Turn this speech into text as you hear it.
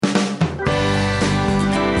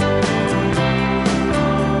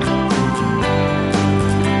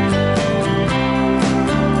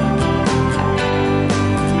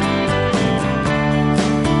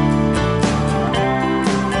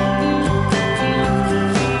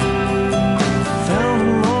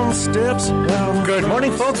Good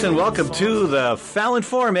morning, folks, and welcome to the Fallon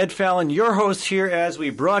Forum. Ed Fallon, your host here as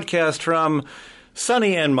we broadcast from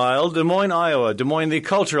sunny and mild Des Moines, Iowa. Des Moines, the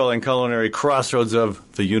cultural and culinary crossroads of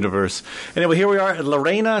the universe. Anyway, here we are at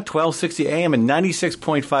Lorena, 1260 AM and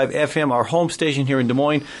 96.5 FM, our home station here in Des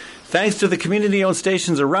Moines. Thanks to the community-owned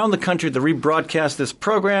stations around the country that rebroadcast this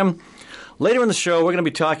program. Later in the show, we're going to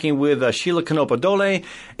be talking with Sheila Knoploh-Odole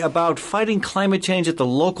about fighting climate change at the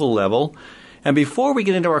local level. And before we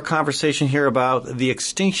get into our conversation here about the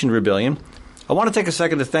Extinction Rebellion, I want to take a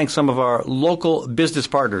second to thank some of our local business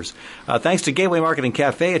partners. Thanks to Gateway Market and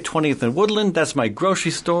Cafe at 20th and Woodland. That's my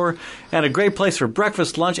grocery store and a great place for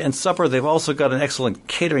breakfast, lunch, and supper. They've also got an excellent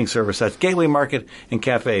catering service. That's Gateway Market and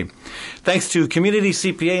Cafe. Thanks to Community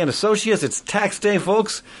CPA and Associates. It's tax day,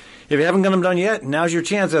 folks. If you haven't got them done yet, now's your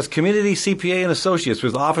chance. That's Community CPA and Associates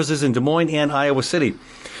with offices in Des Moines and Iowa City.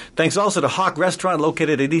 Thanks also to Hawk Restaurant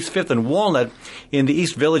located at East 5th and Walnut in the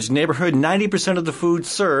East Village neighborhood. 90% of the food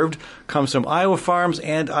served comes from Iowa farms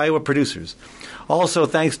and Iowa producers. Also,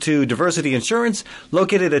 thanks to Diversity Insurance,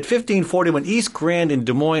 located at 1541 East Grand in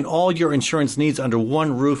Des Moines. All your insurance needs under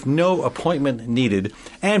one roof, no appointment needed.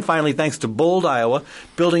 And finally, thanks to Bold, Iowa,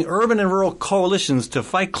 building urban and rural coalitions to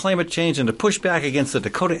fight climate change and to push back against the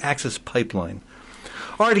Dakota Access Pipeline.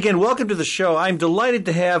 All right, again, welcome to the show. I'm delighted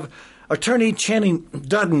to have Attorney Channing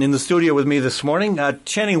Dutton in the studio with me this morning.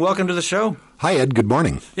 Channing, welcome to the show. Hi, Ed. Good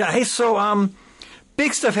morning. Yeah. Hey, so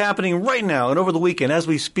big stuff happening right now and over the weekend as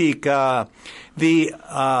we speak. The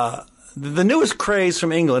newest craze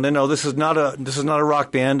from England. I know this is not a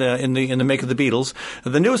rock band in the make of the Beatles.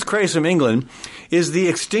 The newest craze from England is the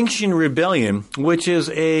Extinction Rebellion, which is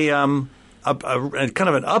a kind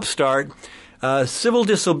of an upstart civil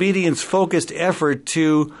disobedience focused effort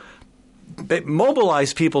to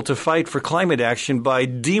mobilize people to fight for climate action by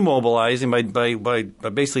demobilizing, by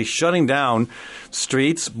basically shutting down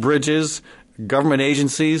streets, bridges, government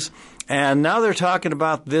agencies, and now they're talking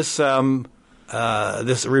about this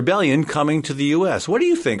this rebellion coming to the U.S. What do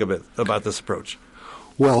you think about this approach?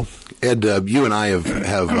 Well, Ed, you and I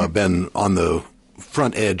have been on the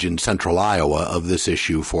front edge in central Iowa of this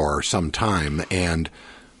issue for some time, and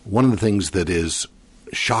one of the things that is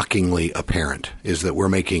shockingly apparent is that we're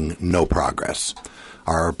making no progress.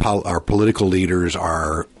 Our political leaders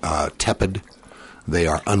are tepid. They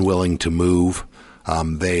are unwilling to move.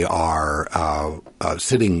 They are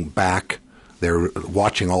sitting back. They're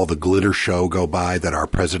watching all the glitter show go by that our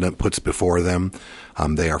president puts before them.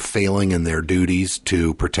 They are failing in their duties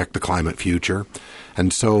to protect the climate future.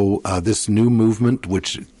 And so this new movement,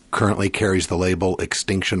 which currently carries the label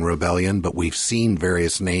Extinction Rebellion, but we've seen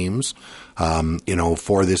various names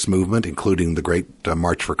for this movement, including the great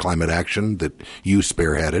March for Climate Action that you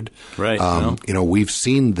spearheaded. Right. We've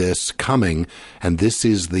seen this coming, and this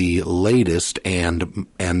is the latest and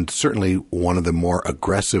certainly one of the more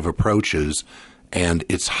aggressive approaches, and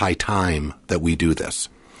it's high time that we do this.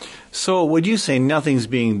 So would you say nothing's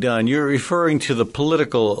being done? You're referring to the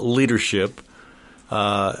political leadership.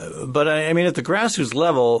 But I mean, at the grassroots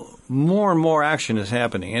level, more and more action is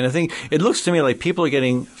happening. And I think it looks to me like people are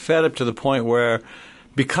getting fed up to the point where,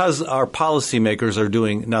 because our policymakers are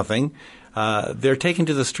doing nothing, they're taking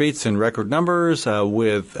to the streets in record numbers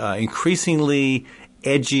with increasingly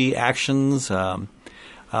edgy actions. A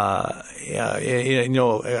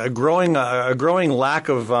growing lack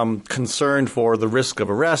of concern for the risk of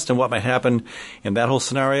arrest and what might happen in that whole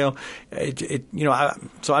scenario.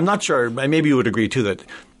 So I'm not sure. Maybe you would agree too that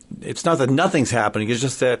it's not that nothing's happening. It's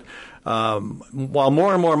just that while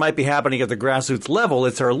more and more might be happening at the grassroots level,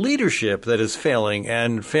 it's our leadership that is failing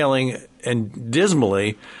and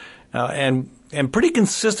dismally and pretty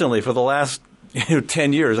consistently for the last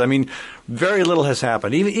 10 years. I mean, very little has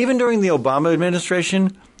happened. Even during the Obama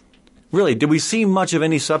administration, really, did we see much of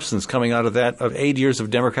any substance coming out of 8 years of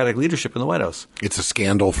Democratic leadership in the White House? It's a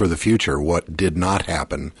scandal for the future, what did not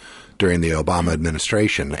happen during the Obama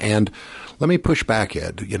administration. And let me push back,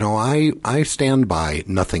 Ed. I stand by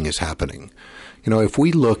nothing is happening. If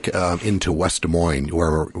we look into West Des Moines,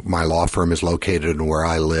 where my law firm is located and where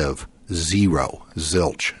I live,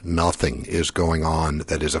 zilch, nothing is going on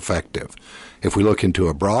that is effective. If we look into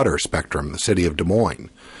a broader spectrum, the city of Des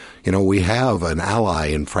Moines, we have an ally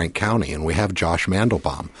in Frank County, and we have Josh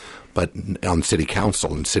Mandelbaum, but on city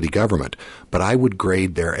council and city government. But I would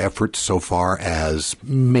grade their efforts so far as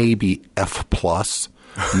maybe F+.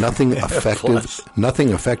 Nothing effective. Nothing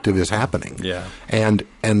effective is happening. Yeah. And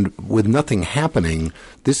with nothing happening,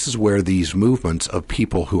 this is where these movements of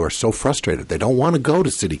people who are so frustrated, they don't want to go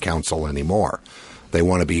to city council anymore. They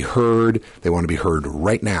want to be heard. They want to be heard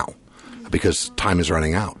right now. because time is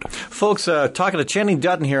running out. Folks, talking to Channing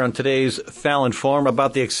Dutton here on today's Fallon Forum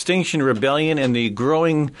about the Extinction Rebellion and the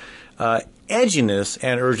growing edginess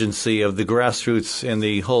and urgency of the grassroots in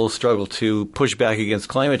the whole struggle to push back against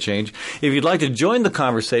climate change. If you'd like to join the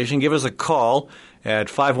conversation, give us a call at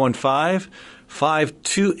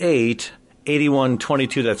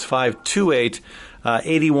 515-528-8122. That's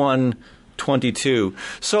 528-8122.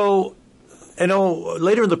 So,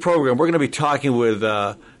 later in the program, we're going to be talking with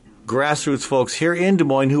grassroots folks here in Des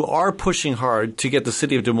Moines who are pushing hard to get the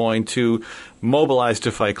city of Des Moines to mobilize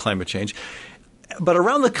to fight climate change. But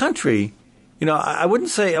around the country, I wouldn't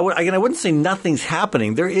say nothing's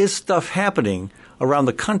happening. There is stuff happening around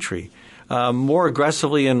the country, more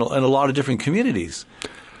aggressively in a lot of different communities.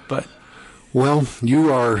 But well,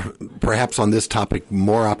 you are perhaps on this topic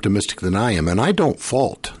more optimistic than I am, and I don't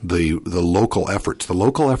fault the local efforts. The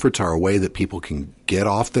local efforts are a way that people can get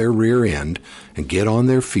off their rear end and get on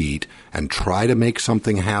their feet and try to make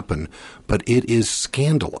something happen. But it is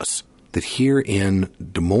scandalous that here in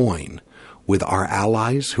Des Moines, with our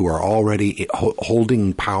allies who are already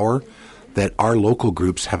holding power, that our local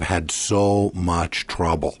groups have had so much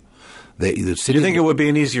trouble. The city, you think it would be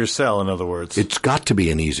an easier sell, in other words? It's got to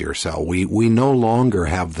be an easier sell. We no longer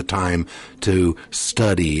have the time to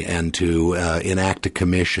study and to enact a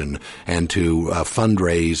commission and to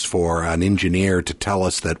fundraise for an engineer to tell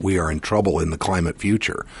us that we are in trouble in the climate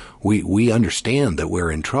future. We understand that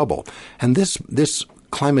we're in trouble. And this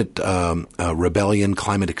climate rebellion,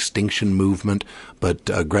 climate extinction movement, but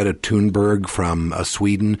Greta Thunberg from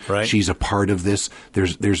Sweden, right. She's a part of this.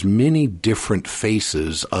 There's many different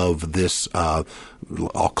faces of this. I'll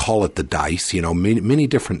call it the dice. Many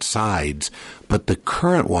different sides. But the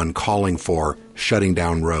current one calling for shutting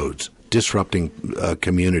down roads, disrupting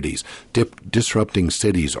communities, disrupting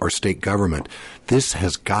cities or state government. This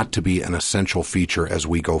has got to be an essential feature as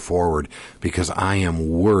we go forward, because I am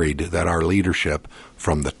worried that our leadership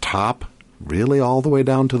from the top really all the way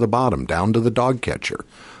down to the bottom, down to the dog catcher,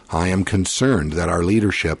 I am concerned that our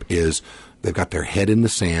leadership they've got their head in the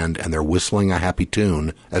sand and they're whistling a happy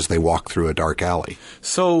tune as they walk through a dark alley.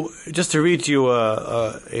 So just to read you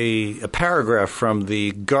a paragraph from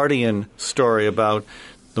the Guardian story about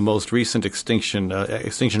the most recent Extinction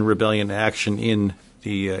Rebellion action in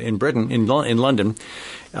Britain, in London.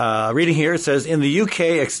 Reading here, it says, in the UK,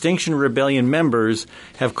 Extinction Rebellion members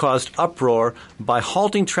have caused uproar by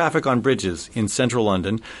halting traffic on bridges in central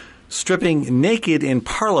London, stripping naked in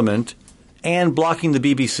Parliament, and blocking the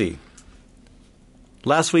BBC.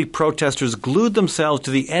 Last week, protesters glued themselves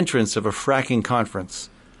to the entrance of a fracking conference.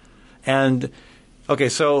 And, okay,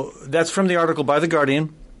 so that's from the article by The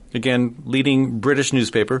Guardian, again, leading British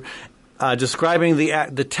newspaper, describing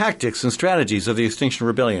the tactics and strategies of the Extinction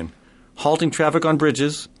Rebellion. Halting traffic on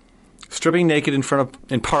bridges, stripping naked in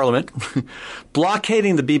Parliament,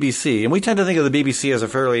 blockading the BBC. And we tend to think of the BBC as a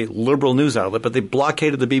fairly liberal news outlet, but they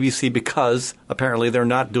blockaded the BBC because apparently they're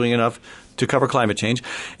not doing enough to cover climate change.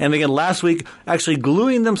 And again, last week, actually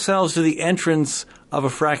gluing themselves to the entrance of a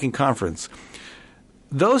fracking conference.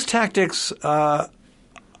 Those tactics,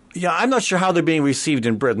 I'm not sure how they're being received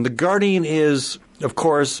in Britain. The Guardian is, of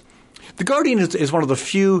course, one of the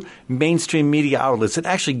few mainstream media outlets that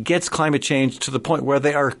actually gets climate change to the point where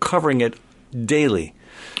they are covering it daily.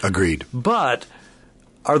 Agreed. But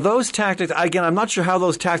are those tactics, again, I'm not sure how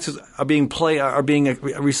those tactics are being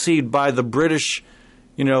received by the British,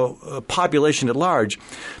 population at large.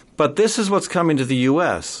 But this is what's coming to the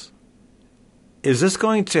U.S. Is this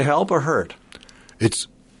going to help or hurt? It's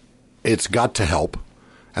got to help.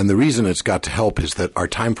 And the reason it's got to help is that our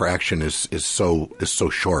time for action is so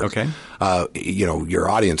short. Okay. Your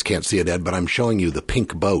audience can't see it, Ed, but I'm showing you the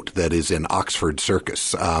pink boat that is in Oxford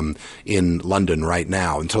Circus in London right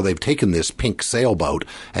now. And so they've taken this pink sailboat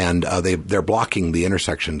and they're blocking the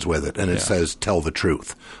intersections with it, and it says "Tell the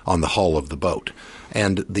Truth" on the hull of the boat.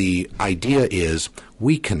 And the idea is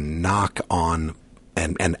we can knock on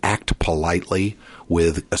and act politely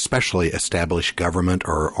with especially established government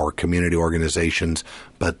or community organizations.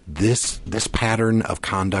 But this pattern of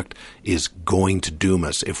conduct is going to doom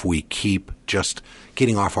us if we keep just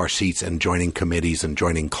getting off our seats and joining committees and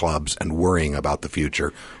joining clubs and worrying about the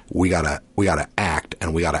future. We gotta act,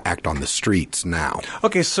 and we gotta act on the streets now.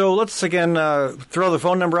 Okay, so let's again throw the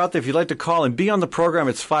phone number out there. If you'd like to call and be on the program,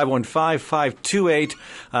 it's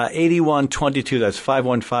 515-528-8122. That's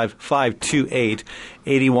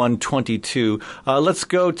 515-528-8122. Let's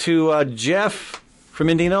go to Jeff from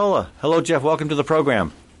Indianola. Hello, Jeff. Welcome to the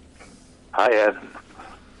program. Hi, Ed.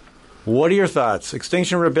 What are your thoughts?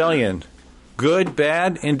 Extinction Rebellion, good,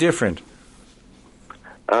 bad, indifferent?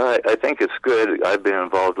 I think it's good. I've been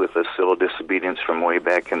involved with the civil disobedience from way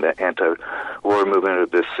back in the anti-war movement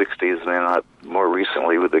of the 60s, and then more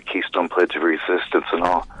recently with the Keystone Pledge of Resistance and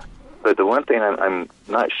all. But the one thing I'm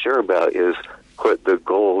not sure about is what the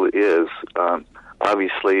goal is.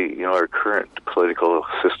 Obviously, our current political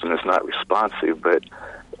system is not responsive, but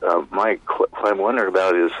what I'm wondering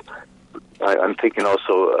about is I'm thinking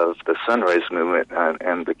also of the Sunrise Movement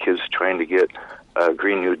and the kids trying to get a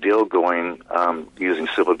Green New Deal going using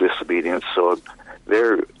civil disobedience. So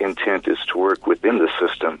their intent is to work within the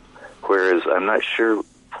system, whereas I'm not sure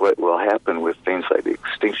what will happen with things like the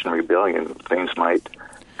Extinction Rebellion. Things might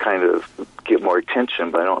kind of get more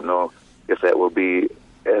attention, but I don't know if that will be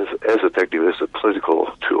as effective as a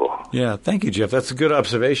political tool. Yeah, thank you, Jeff. That's a good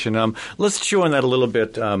observation. Let's chew on that a little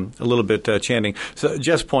bit, Channing. So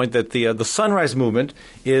Jeff's point that the Sunrise Movement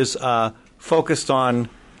is focused on,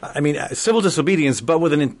 civil disobedience, but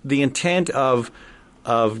with the intent of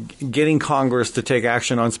getting Congress to take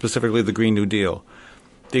action on specifically the Green New Deal.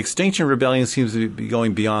 The Extinction Rebellion seems to be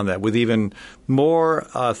going beyond that, with even more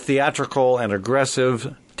theatrical and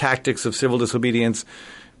aggressive tactics of civil disobedience,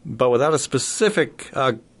 but without a specific,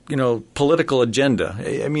 political agenda.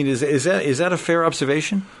 Is that a fair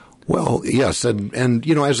observation? Well, yes, and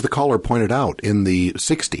as the caller pointed out, in the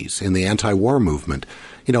 60s, in the anti-war movement,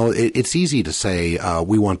 it's easy to say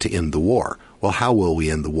we want to end the war. Well, how will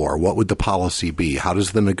we end the war? What would the policy be? How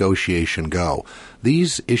does the negotiation go?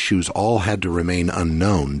 These issues all had to remain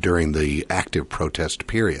unknown during the active protest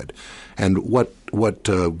period. And what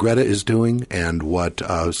Greta is doing and what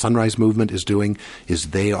Sunrise Movement is doing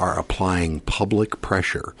is they are applying public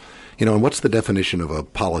pressure. And what's the definition of a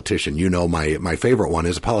politician? My favorite one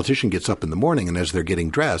is a politician gets up in the morning, and as they're getting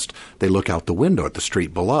dressed, they look out the window at the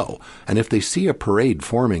street below. And if they see a parade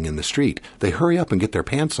forming in the street, they hurry up and get their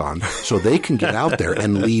pants on so they can get out there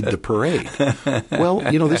and lead the parade. Well,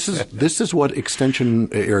 this is what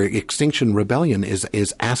Extinction Rebellion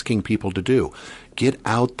is asking people to do. Get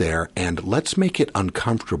out there and let's make it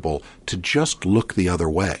uncomfortable to just look the other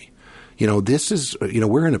way.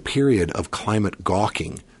 We're in a period of climate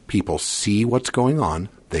gawking. People see what's going on.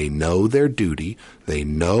 They know their duty. They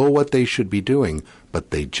know what they should be doing,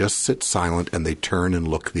 but they just sit silent and they turn and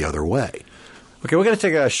look the other way. Okay, we're going to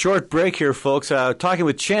take a short break here, folks. Talking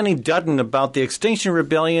with Channing Dutton about the Extinction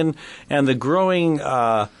Rebellion and the growing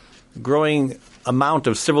amount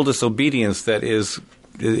of civil disobedience that is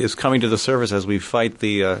coming to the surface as we see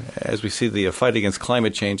the fight against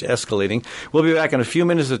climate change escalating. We'll be back in a few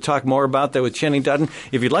minutes to talk more about that with Channing Dutton.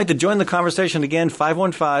 If you'd like to join the conversation again,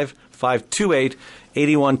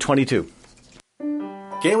 515-528-8122.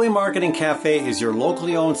 Gateway Market and Cafe is your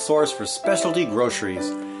locally owned source for specialty groceries.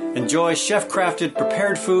 Enjoy chef-crafted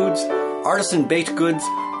prepared foods, artisan baked goods,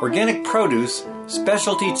 organic produce,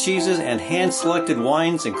 specialty cheeses, and hand-selected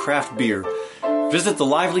wines and craft beer. Visit the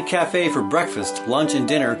lively cafe for breakfast, lunch, and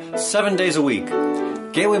dinner 7 days a week.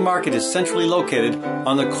 Gateway Market is centrally located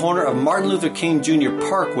on the corner of Martin Luther King Jr.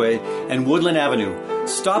 Parkway and Woodland Avenue.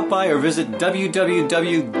 Stop by or visit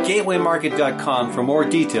www.gatewaymarket.com for more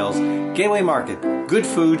details. Gateway Market. Good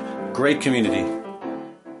food, great community.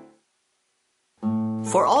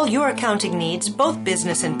 For all your accounting needs, both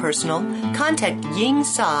business and personal, contact Ying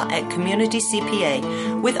Sa at Community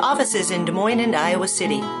CPA with offices in Des Moines and Iowa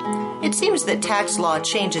City. It seems that tax law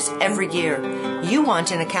changes every year. You want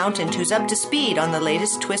an accountant who's up to speed on the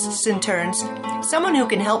latest twists and turns, someone who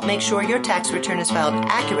can help make sure your tax return is filed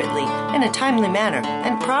accurately, in a timely manner,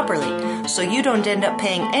 and properly, so you don't end up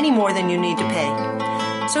paying any more than you need to pay.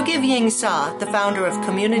 So give Ying Sa, the founder of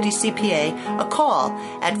Community CPA, a call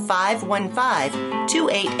at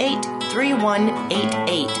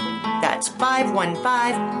 515-288-3188. That's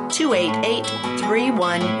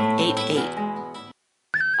 515-288-3188.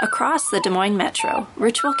 Across the Des Moines Metro,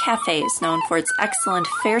 Ritual Cafe is known for its excellent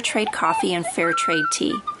fair trade coffee and fair trade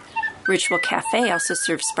tea. Ritual Cafe also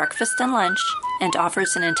serves breakfast and lunch and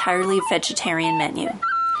offers an entirely vegetarian menu.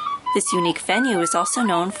 This unique venue is also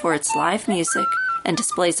known for its live music and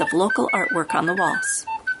displays of local artwork on the walls.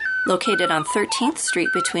 Located on 13th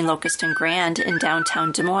Street between Locust and Grand in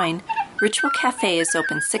downtown Des Moines, Ritual Cafe is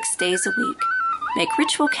open 6 days a week. Make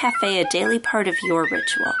Ritual Cafe a daily part of your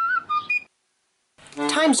ritual.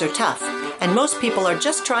 Times are tough, and most people are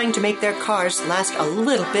just trying to make their cars last a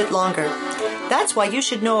little bit longer. That's why you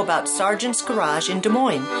should know about Sargent's Garage in Des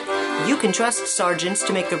Moines. You can trust Sargent's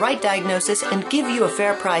to make the right diagnosis and give you a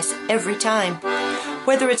fair price every time.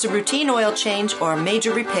 Whether it's a routine oil change or a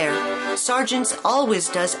major repair, Sargent's always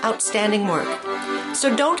does outstanding work.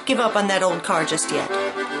 So don't give up on that old car just yet.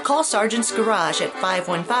 Call Sargent's Garage at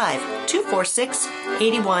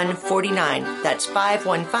 515-246-8149. That's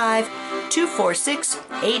 515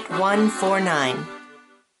 246-8149.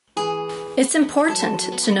 It's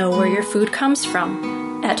important to know where your food comes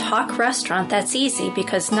from. At Hawk Restaurant, that's easy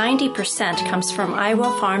because 90% comes from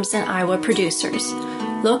Iowa farms and Iowa producers.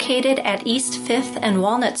 Located at East 5th and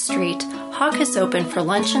Walnut Street, Hawk is open for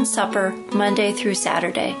lunch and supper Monday through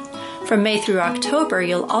Saturday. From May through October,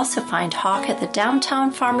 you'll also find Hawk at the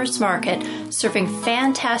Downtown Farmers Market serving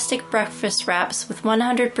fantastic breakfast wraps with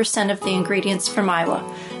 100% of the ingredients from Iowa,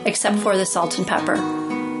 except for the salt and pepper.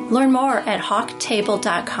 Learn more at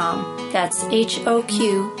hawktable.com. That's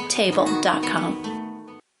HOQ table.com.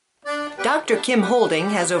 Dr. Kim Holding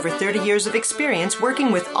has over 30 years of experience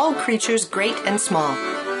working with all creatures great and small.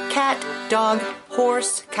 Cat, dog,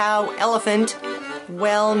 horse, cow, elephant.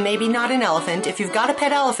 Well, maybe not an elephant. If you've got a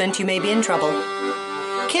pet elephant, you may be in trouble.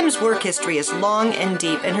 Kim's work history is long and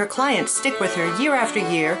deep, and her clients stick with her year after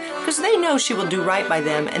year because they know she will do right by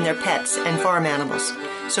them and their pets and farm animals.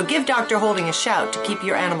 So give Dr. Holding a shout to keep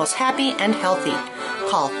your animals happy and healthy.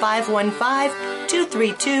 Call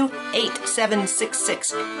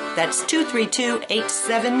 515-232-8766. That's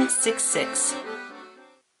 232-8766.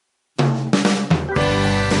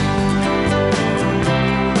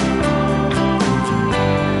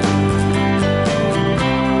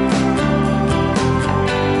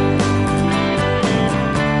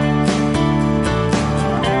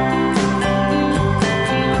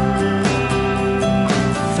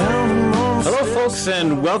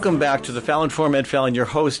 And welcome back to the Fallon Forum. Ed Fallon, your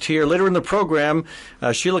host here. Later in the program,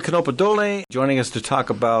 Sheila Knoploh-Odole joining us to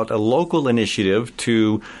talk about a local initiative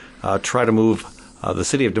to try to move the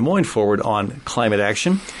city of Des Moines forward on climate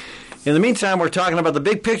action. In the meantime, we're talking about the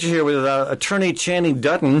big picture here with attorney Channing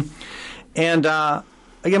Dutton. And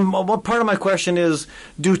again, one part of my question is,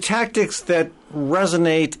 do tactics that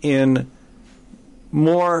resonate in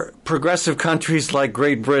more progressive countries like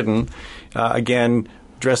Great Britain, again,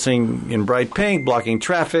 dressing in bright pink, blocking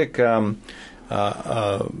traffic, getting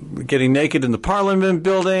naked in the Parliament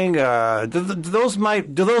building. Do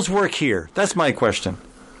those work here? That's my question.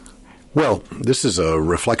 Well, this is a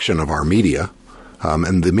reflection of our media,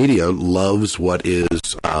 and the media loves what is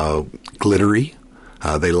glittery.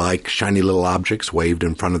 They like shiny little objects waved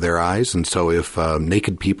in front of their eyes, and so if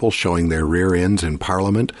naked people showing their rear ends in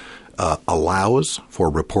Parliament allows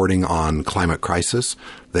for reporting on climate crisis,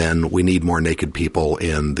 then we need more naked people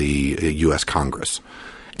in the U.S. Congress.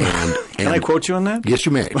 And can I quote you on that? Yes,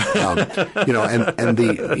 you may. But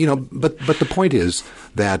the point is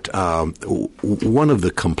that one of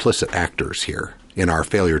the complicit actors here in our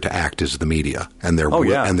failure to act is the media and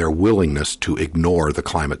their willingness to ignore the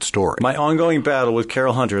climate story. My ongoing battle with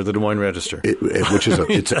Carol Hunter of the Des Moines Register, which is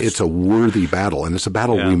it's a worthy battle, and it's a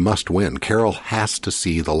battle we must win. Carol has to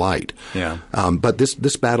see the light. Yeah. But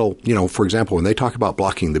this battle, for example, when they talk about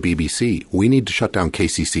blocking the BBC, we need to shut down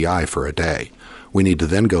KCCI for a day. We need to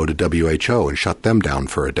then go to WHO and shut them down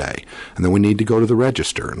for a day. And then we need to go to the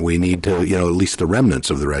Register, and we need to, at least the remnants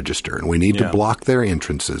of the Register, and we need to block their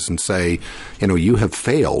entrances and say, you have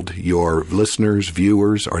failed your listeners,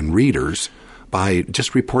 viewers, and readers by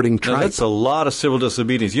just reporting tripe. Now, that's a lot of civil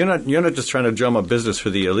disobedience. You're not just trying to drum up business for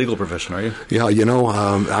the legal profession, are you? Yeah,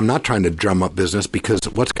 I'm not trying to drum up business because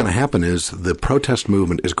what's going to happen is the protest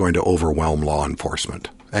movement is going to overwhelm law enforcement.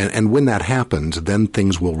 And when that happens, then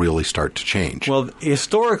things will really start to change. Well,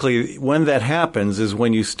 historically, when that happens is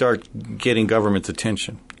when you start getting government's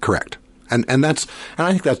attention. Correct. And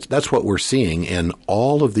I think that's what we're seeing in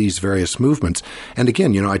all of these various movements. And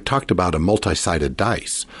again, I talked about a multi-sided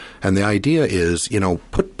dice. And the idea is,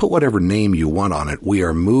 put whatever name you want on it. We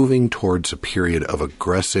are moving towards a period of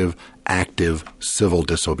aggressive, active civil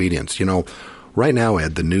disobedience. Right now,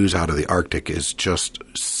 Ed, the news out of the Arctic is just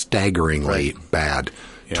staggeringly bad.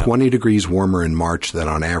 Yeah. 20 degrees warmer in March than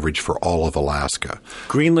on average for all of Alaska.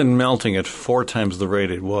 Greenland melting at 4 times the rate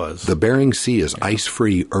it was. The Bering Sea is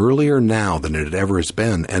ice-free earlier now than it ever has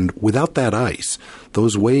been. And without that ice,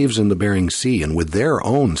 those waves in the Bering Sea, and with their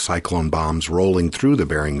own cyclone bombs rolling through the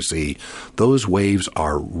Bering Sea, those waves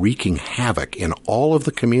are wreaking havoc in all of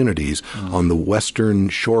the communities on the western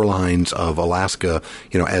shorelines of Alaska,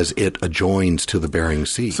 as it adjoins to the Bering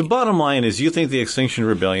Sea. So bottom line is, you think the Extinction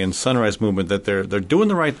Rebellion, Sunrise Movement, that they're doing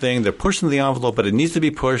the right thing, they're pushing the envelope, but it needs to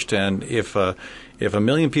be pushed, and if 1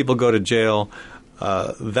 million people go to jail,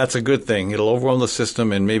 that's a good thing. It'll overwhelm the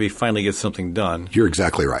system and maybe finally get something done. You're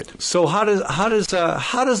exactly right. So how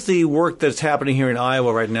does the work that's happening here in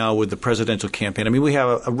Iowa right now with the presidential campaign? I mean, we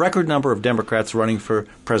have a record number of Democrats running for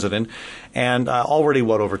president, and already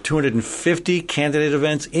over 250 candidate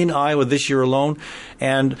events in Iowa this year alone.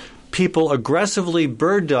 And people aggressively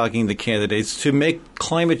bird-dogging the candidates to make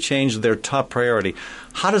climate change their top priority.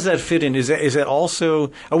 How does that fit in? Is that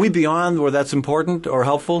also – are we beyond where that's important or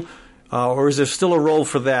helpful? Or is there still a role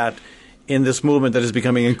for that in this movement that is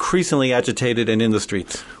becoming increasingly agitated and in the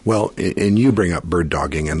streets? Well, and you bring up bird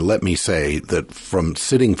dogging, and let me say that from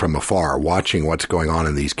sitting from afar, watching what's going on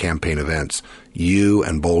in these campaign events, you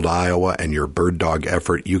and Bold, Iowa, and your bird dog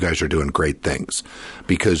effort, you guys are doing great things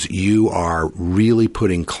because you are really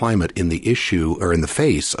putting climate in the issue or in the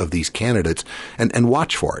face of these candidates. And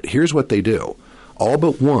watch for it. Here's what they do. All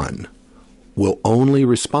but one will only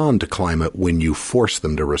respond to climate when you force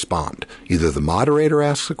them to respond. Either the moderator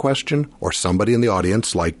asks a question or somebody in the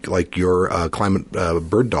audience, like your climate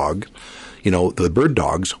bird dog, the bird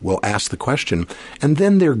dogs will ask the question, and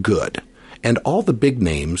then they're good. And all the big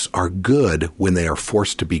names are good when they are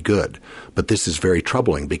forced to be good. But this is very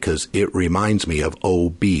troubling because it reminds me of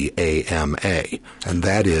OBAMA, and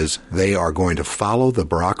that is they are going to follow the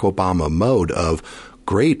Barack Obama mode of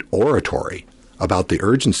great oratory about the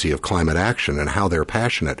urgency of climate action and how they're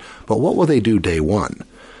passionate. But what will they do day one?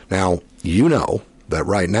 Now, you know that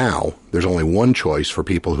right now there's only one choice for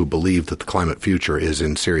people who believe that the climate future is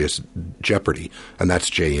in serious jeopardy, and that's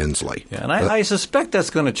Jay Inslee. Yeah, and I suspect that's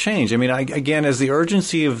going to change. I mean, again, as the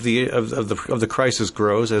urgency of the crisis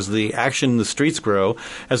grows, as the action in the streets grow,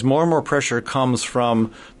 as more and more pressure comes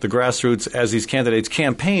from the grassroots as these candidates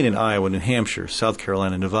campaign in Iowa, New Hampshire, South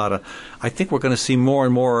Carolina, Nevada, I think we're going to see more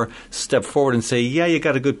and more step forward and say, yeah, you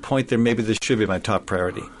got a good point there. Maybe this should be my top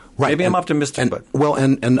priority. Right. Maybe I'm optimistic, but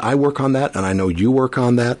and I work on that, and I know you work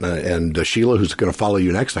on that, and Sheila, who's going to follow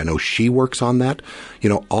you next, I know she works on that.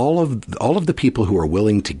 All of the people who are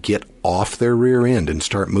willing to get off their rear end and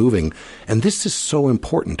start moving, and this is so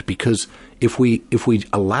important because if we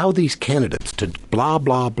allow these candidates to blah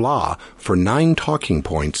blah blah for 9 talking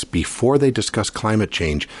points before they discuss climate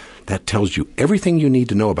change, that tells you everything you need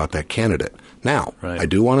to know about that candidate. Now, right. I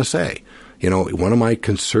do want to say, one of my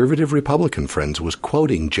conservative Republican friends was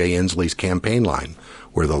quoting Jay Inslee's campaign line.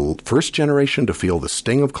 We're the first generation to feel the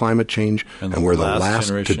sting of climate change, and we're the last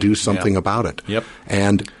to do something about it. Yep.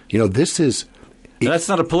 And, this is... That's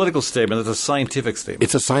not a political statement. That's a scientific statement.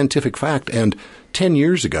 It's a scientific fact. And 10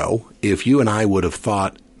 years ago, if you and I would have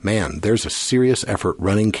thought, man, there's a serious effort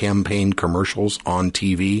running campaign commercials on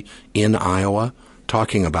TV in Iowa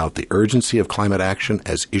talking about the urgency of climate action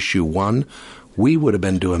as issue 1, we would have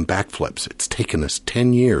been doing backflips. It's taken us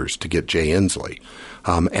 10 years to get Jay Inslee.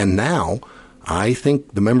 And now I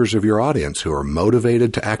think the members of your audience who are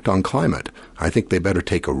motivated to act on climate, I think they better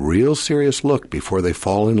take a real serious look before they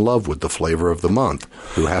fall in love with the flavor of the month,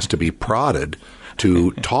 who has to be prodded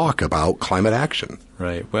to talk about climate action.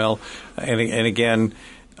 Right. Well, and again,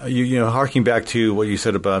 harking back to what you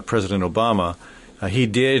said about President Obama, he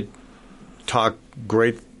did talk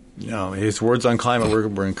great. His words on climate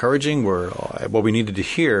were encouraging, were what we needed to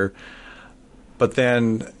hear. But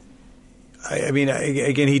then,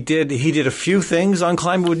 again, he did a few things on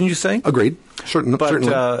climate, wouldn't you say? Agreed. Certainly. But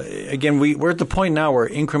again, we're at the point now where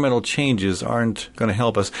incremental changes aren't going to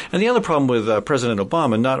help us. And the other problem with President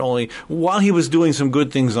Obama, not only while he was doing some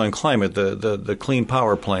good things on climate, the Clean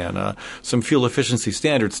Power Plan, some fuel efficiency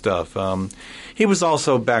standard stuff, he was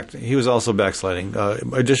also backsliding,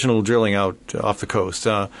 additional drilling out off the coast,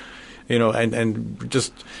 and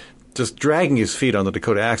just dragging his feet on the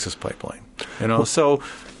Dakota Access Pipeline. So.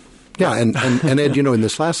 Yeah, and Ed, in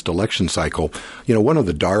this last election cycle, one of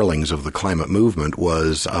the darlings of the climate movement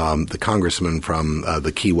was the congressman from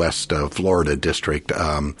the Key West, Florida district.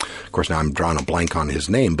 Of course, now I'm drawing a blank on his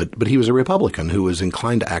name, but he was a Republican who was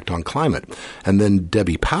inclined to act on climate. And then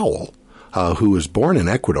Debbie Powell, who was born in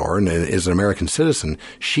Ecuador and is an American citizen,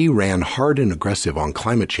 she ran hard and aggressive on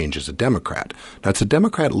climate change as a Democrat. Now, it's a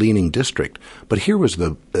Democrat-leaning district, but here was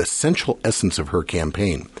the essential essence of her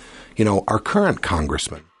campaign. Our current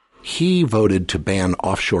congressman, he voted to ban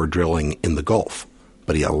offshore drilling in the Gulf,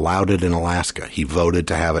 but he allowed it in Alaska. He voted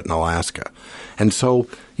to have it in Alaska. And so,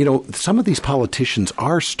 some of these politicians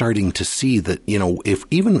are starting to see that, if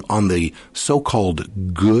even on the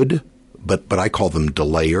so-called good, but I call them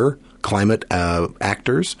delayer climate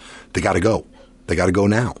actors, they got to go. They got to go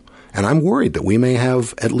now. And I'm worried that we may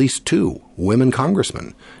have at least 2 women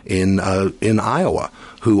congressmen in Iowa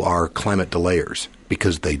who are climate delayers,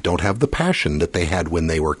 because they don't have the passion that they had when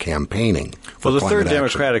they were campaigning for Well, the climate third action.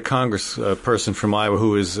 Democratic congressperson from Iowa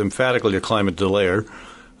who is emphatically a climate delayer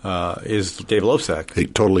is Dave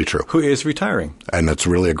Loebsack. Totally true. Who is retiring. And that's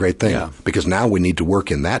really a great thing, because now we need to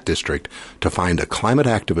work in that district to find a climate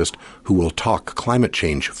activist who will talk climate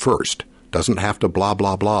change first, doesn't have to blah,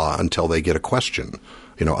 blah, blah until they get a question.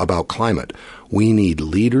 about climate. We need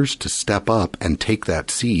leaders to step up and take that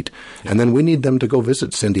seat, and then we need them to go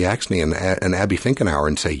visit Cindy Axney and Abby Finkenauer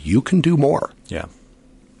and say, you can do more. Yeah.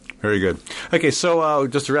 Very good. Okay, so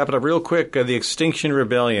just to wrap it up real quick, the Extinction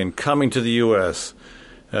Rebellion coming to the U.S.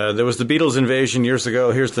 There was the Beatles invasion years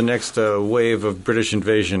ago. Here's the next wave of British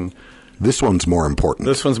invasion. This one's more important.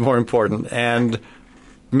 This one's more important, and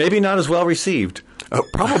maybe not as well received.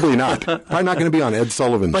 Probably not. Probably not going to be on Ed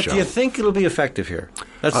Sullivan's show. But do you think it'll be effective here?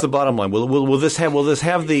 That's the bottom line. Will this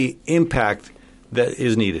have the impact that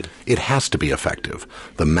is needed? It has to be effective.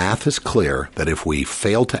 The math is clear that if we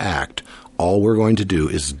fail to act, all we're going to do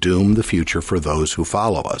is doom the future for those who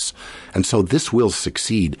follow us. And so this will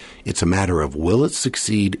succeed. It's a matter of will it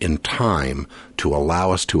succeed in time to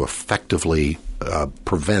allow us to effectively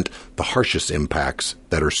prevent the harshest impacts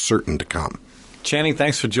that are certain to come. Channing,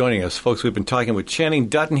 thanks for joining us. Folks, we've been talking with Channing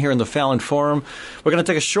Dutton here in the Fallon Forum. We're going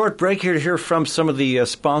to take a short break here to hear from some of the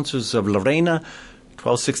sponsors of Lorena,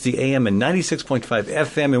 1260 AM and 96.5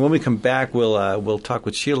 FM. And when we come back, we'll talk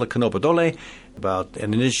with Sheila Knoploh-Odole about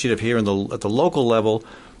an initiative here at the local level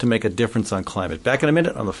to make a difference on climate. Back in a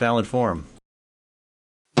minute on the Fallon Forum.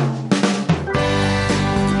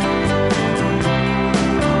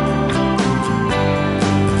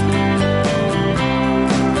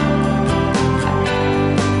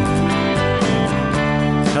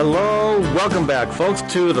 Welcome back, folks,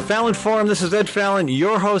 to the Fallon Forum. This is Ed Fallon,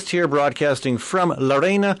 your host here, broadcasting from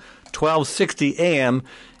Lorena, 1260 AM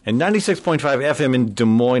and 96.5 FM in Des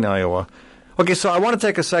Moines, Iowa. Okay, so I want to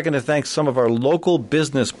take a second to thank some of our local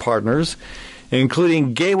business partners,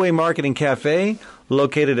 including Gateway Marketing Cafe,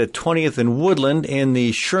 located at 20th and Woodland in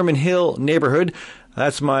the Sherman Hill neighborhood.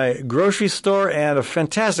 That's my grocery store and a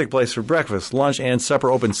fantastic place for breakfast, lunch, and supper,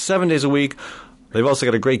 open 7 days a week. They've also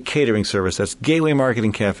got a great catering service. That's Gateway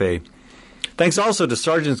Marketing Cafe. Thanks also to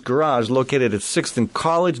Sargent's Garage, located at 6th and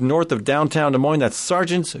College, north of downtown Des Moines. That's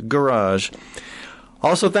Sargent's Garage.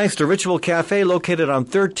 Also thanks to Ritual Cafe, located on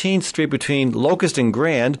 13th Street between Locust and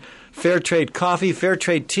Grand. Fair trade coffee, fair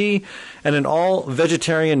trade tea, and an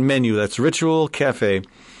all-vegetarian menu. That's Ritual Cafe.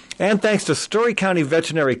 And thanks to Story County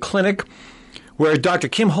Veterinary Clinic, where Dr.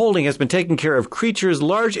 Kim Holding has been taking care of creatures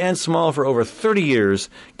large and small for over 30 years.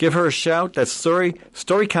 Give her a shout. That's Story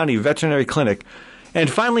County Veterinary Clinic. And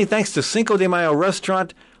finally, thanks to Cinco de Mayo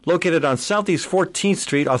Restaurant, located on Southeast 14th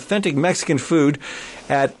Street, authentic Mexican food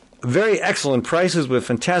at very excellent prices with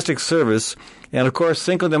fantastic service. And, of course,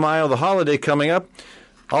 Cinco de Mayo, the holiday coming up.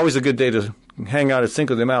 Always a good day to hang out at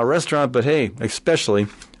Cinco de Mayo Restaurant, but, hey, especially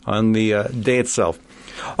on the day itself.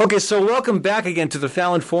 Okay, so welcome back again to the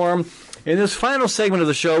Fallon Forum. In this final segment of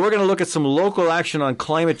the show, we're going to look at some local action on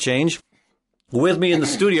climate change. With me in the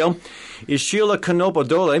studio is Sheila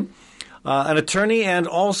Knoploh-Odole, an attorney and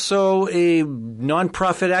also a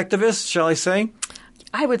nonprofit activist, shall I say?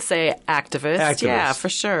 I would say activist. Yeah, for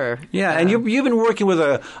sure. Yeah, and you've been working with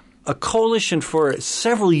a coalition for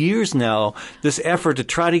several years now, this effort to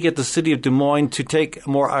try to get the city of Des Moines to take a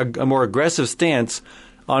more aggressive stance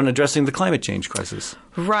on addressing the climate change crisis.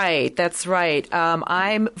 Right, that's right.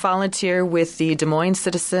 I'm volunteer with the Des Moines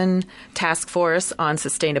Citizen Task Force on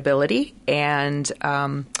Sustainability, and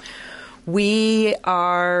we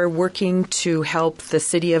are working to help the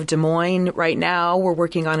city of Des Moines. Right now, we're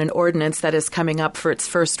working on an ordinance that is coming up for its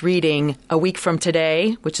first reading a week from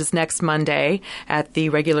today, which is next Monday at the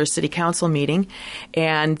regular city council meeting.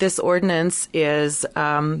 And this ordinance is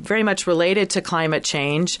very much related to climate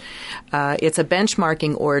change. It's a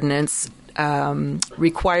benchmarking ordinance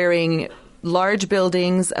requiring large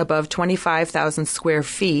buildings above 25,000 square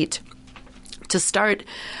feet to start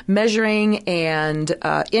measuring and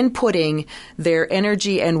inputting their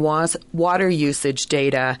energy and water usage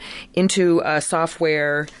data into a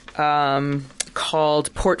software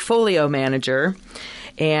called Portfolio Manager.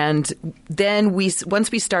 And then once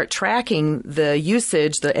we start tracking the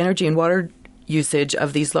usage, the energy and water usage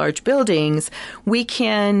of these large buildings, we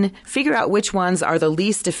can figure out which ones are the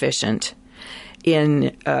least efficient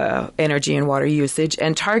in energy and water usage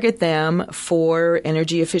and target them for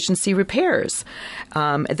energy efficiency repairs.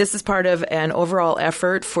 This is part of an overall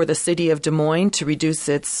effort for the city of Des Moines to reduce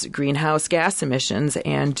its greenhouse gas emissions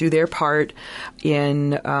and do their part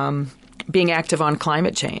in being active on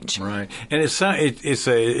climate change. Right. And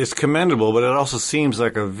it's commendable, but it also seems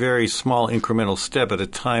like a very small incremental step at a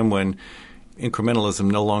time when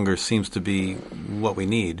incrementalism no longer seems to be what we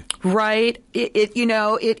need. Right. It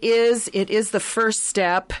is the first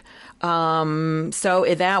step. So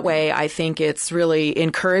in that way, I think it's really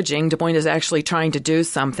encouraging. Des Moines is actually trying to do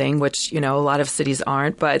something, which, a lot of cities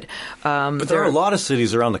aren't. But there are a lot of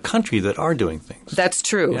cities around the country that are doing things. That's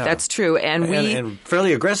true. Yeah. That's true. And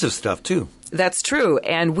fairly aggressive stuff, too. That's true.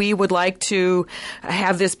 And we would like to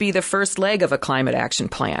have this be the first leg of a climate action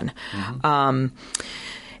plan.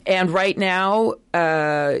 And right now,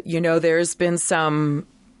 there's been some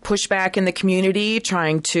pushback in the community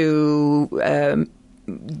trying to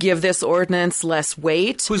give this ordinance less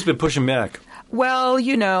weight. Who's been pushing back? Well,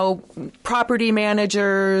 property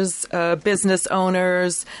managers, business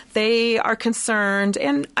owners, they are concerned,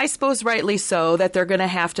 and I suppose rightly so, that they're going to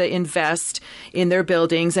have to invest in their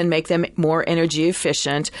buildings and make them more energy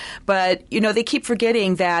efficient. But, they keep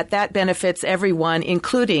forgetting that benefits everyone,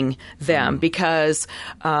 including them, because,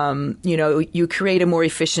 you create a more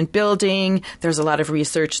efficient building. There's a lot of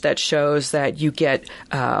research that shows that you get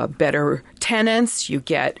better tenants, you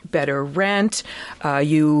get better rent,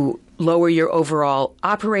 you lower your overall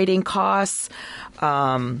operating costs.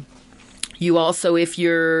 You also, if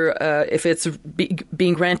it's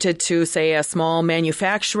being rented to, say, a small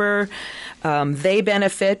manufacturer, they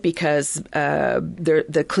benefit because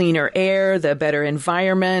the cleaner air, the better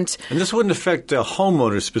environment. And this wouldn't affect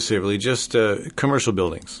homeowners specifically, just commercial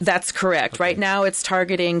buildings. That's correct. Okay. Right now it's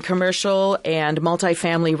targeting commercial and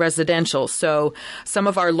multifamily residential. So some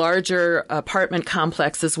of our larger apartment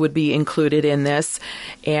complexes would be included in this.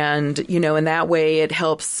 And, in that way it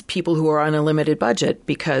helps people who are on a limited budget,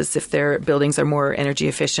 because if their buildings are more energy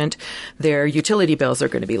efficient, their utility bills are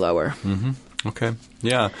going to be lower. Mm-hmm. Okay.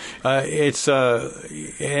 Yeah. It's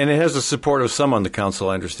and it has the support of some on the council,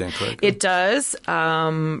 I understand, correct? It does.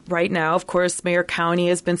 Right now, of course, Mayor County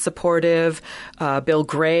has been supportive. Bill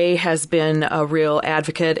Gray has been a real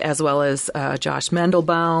advocate, as well as Josh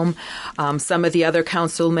Mendelbaum. Some of the other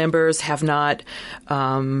council members have not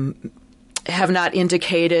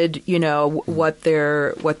indicated, what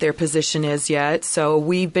their position is yet. So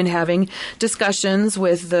we've been having discussions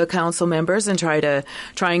with the council members and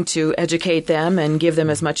trying to educate them and give them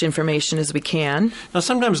as much information as we can. Now,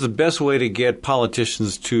 sometimes the best way to get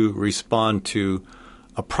politicians to respond to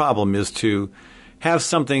a problem is to have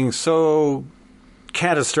something so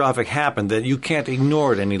catastrophic happen that you can't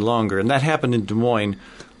ignore it any longer. And that happened in Des Moines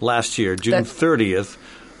last year, June 30th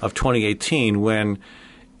of 2018, when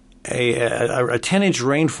a 10-inch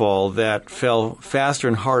rainfall that fell faster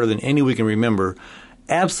and harder than any we can remember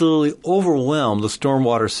absolutely overwhelmed the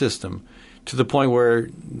stormwater system to the point where,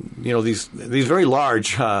 these very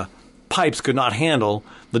large pipes could not handle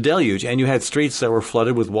the deluge, and you had streets that were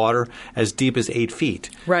flooded with water as deep as 8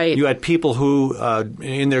 feet. Right. You had people who,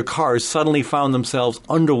 in their cars, suddenly found themselves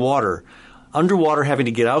underwater, having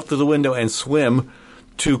to get out through the window and swim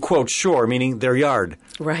to, quote, shore, meaning their yard.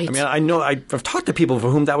 Right. I mean, I know I've talked to people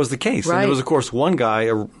for whom that was the case. Right. And there was, of course, one guy,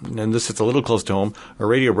 and this sits a little close to home, a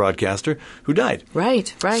radio broadcaster, who died.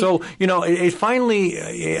 Right. So, it finally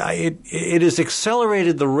it has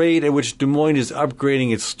accelerated the rate at which Des Moines is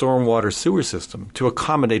upgrading its stormwater sewer system to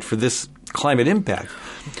accommodate for this climate impact.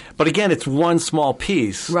 But again, it's one small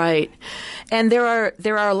piece. Right. And there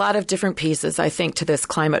are a lot of different pieces, I think, to this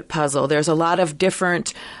climate puzzle. There's a lot of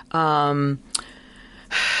different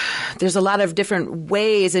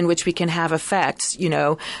ways in which we can have effects.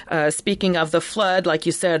 Speaking of the flood, like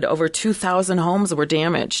you said, over 2,000 homes were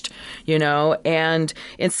damaged, and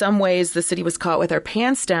in some ways the city was caught with our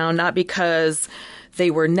pants down, not because they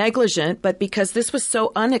were negligent, but because this was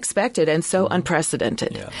so unexpected and so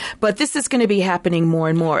unprecedented. Yeah. But this is going to be happening more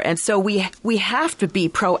and more. And so we have to be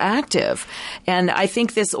proactive. And I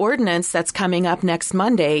think this ordinance that's coming up next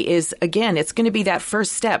Monday is, again, it's going to be that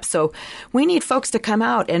first step. So we need folks to come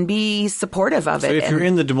out and be supportive of it. So if you're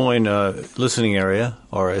in the Des Moines listening area,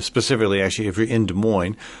 or specifically, actually, if you're in Des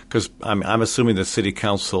Moines, because I'm assuming the city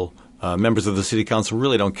council, members of the city council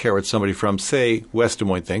really don't care what somebody from, say, West Des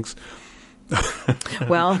Moines thinks.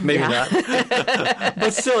 Well, maybe not,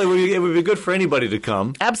 but still, it would be good for anybody to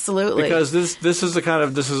come. Absolutely, because this is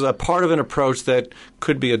a part of an approach that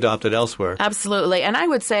could be adopted elsewhere. Absolutely, and I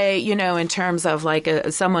would say, in terms of like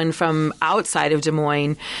someone from outside of Des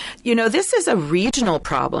Moines, this is a regional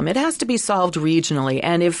problem. It has to be solved regionally,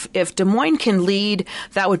 and if Des Moines can lead,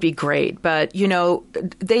 that would be great. But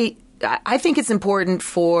I think it's important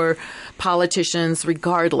for politicians,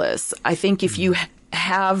 regardless. I think if you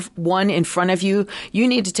have one in front of you, you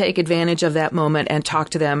need to take advantage of that moment and talk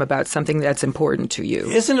to them about something that's important to you.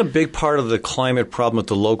 Isn't a big part of the climate problem at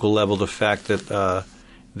the local level the fact that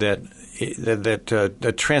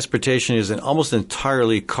transportation is almost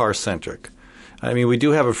entirely car-centric? I mean, we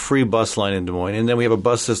do have a free bus line in Des Moines, and then we have a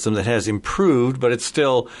bus system that has improved, but it's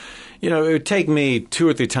still, it would take me 2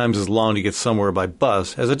 or 3 times as long to get somewhere by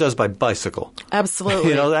bus as it does by bicycle.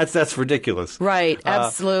 Absolutely. That's ridiculous. Right.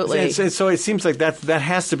 Absolutely. So it seems like that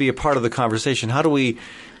has to be a part of the conversation. How do we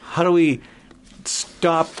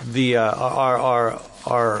stop the our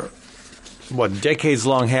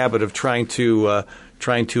decades-long habit of trying to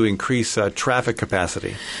increase traffic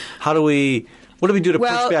capacity. What do we do to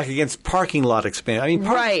push back against parking lot expansion? I mean,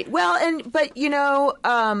 right. Well, but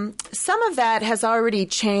some of that has already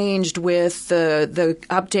changed with the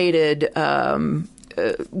updated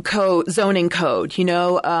zoning code.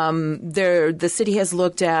 The city has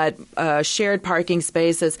looked at shared parking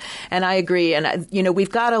spaces, and I agree. And we've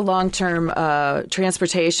got a long-term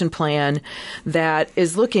transportation plan that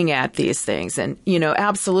is looking at these things, and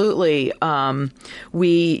absolutely,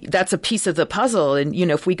 that's a piece of the puzzle. And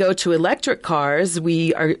if we go to electric cars,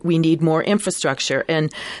 we need more infrastructure,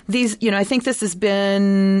 and these. I think this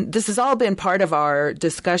has all been part of our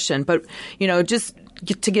discussion, but just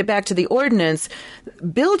to get back to the ordinance,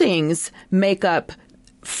 buildings make up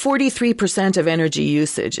 43% of energy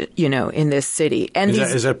usage, in this city. And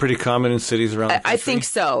is that pretty common in cities around the country? I think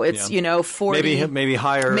so. It's, 40. Maybe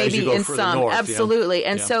higher as you go in further some, north. absolutely.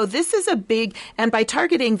 And so this is a big, and by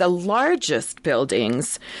targeting the largest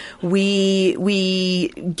buildings, we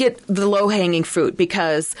get the low-hanging fruit,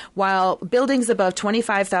 because while buildings above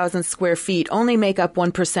 25,000 square feet only make up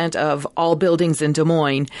 1% of all buildings in Des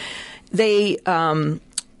Moines, they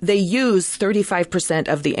use 35%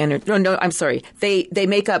 of the energy. No, I'm sorry. They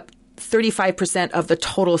make up 35% of the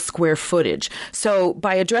total square footage. So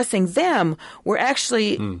by addressing them, we're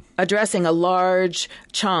actually addressing a large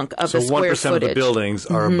chunk of the square footage. So 1% of the buildings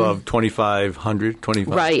are above 2,500,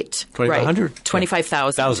 25? Right. 2,500?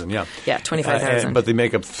 25,000. Yeah. Yeah, 25,000. But they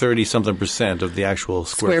make up 30-something% of the actual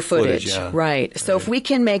square footage. Yeah. Right. So if we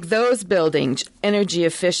can make those buildings energy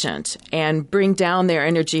efficient and bring down their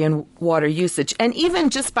energy and water usage, and even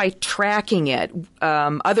just by tracking it,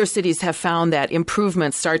 other cities have found that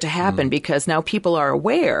improvements start to happen because now people are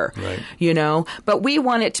aware, right. But we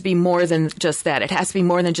want it to be more than just that. It has to be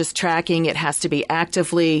more than just tracking. It has to be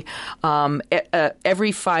actively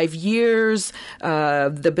every 5 years.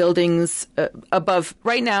 The buildings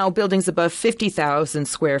right now, buildings above 50,000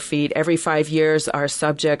 square feet, every 5 years are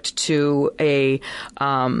subject to a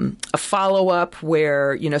follow-up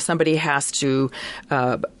where, somebody has to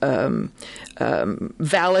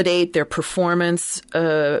validate their performance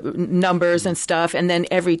numbers and stuff. And then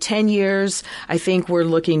every 10 years, I think we're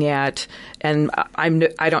looking at, and I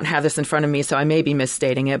don't have this in front of me, so I may be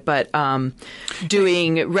misstating it, but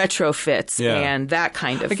doing retrofits and that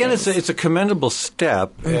kind of thing. Again, it's a commendable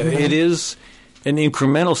step. It is an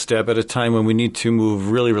incremental step at a time when we need to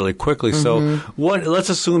move really, really quickly. So let's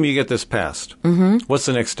assume you get this passed. What's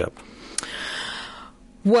the next step?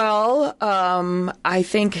 Well, I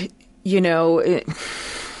think,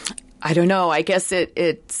 I don't know. I guess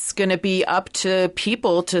it's going to be up to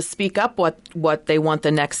people to speak up what they want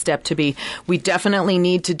the next step to be. We definitely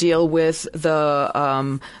need to deal with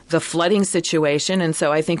the flooding situation, and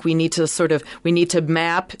so I think we need to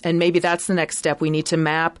map, and maybe that's the next step. We need to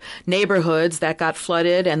map neighborhoods that got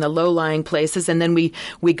flooded and the low-lying places, and then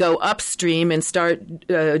we go upstream and start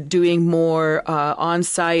doing more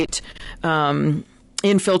on-site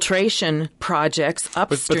infiltration projects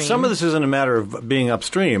upstream. But some of this isn't a matter of being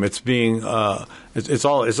upstream. It's being it's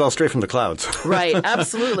all straight from the clouds. Right,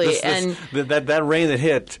 absolutely. That rain that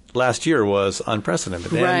hit last year was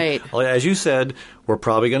unprecedented. Right. And as you said, we're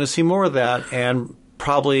probably going to see more of that, and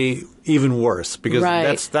probably even worse, because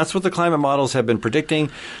that's what the climate models have been predicting.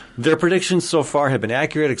 Their predictions so far have been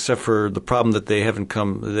accurate, except for the problem that they haven't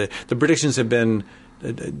come. The predictions have been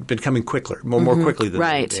coming more quickly than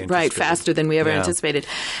they anticipated. Faster than we ever anticipated.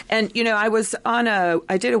 And I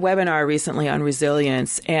did a webinar recently on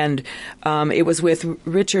resilience, and it was with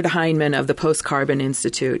Richard Heinemann of the Post Carbon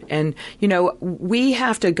Institute. And we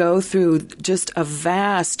have to go through just a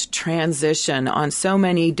vast transition on so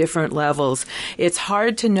many different levels. It's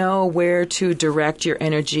hard to know where to direct your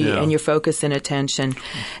energy and your focus and attention.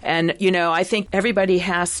 And I think everybody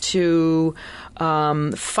has to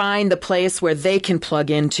find the place where they can plug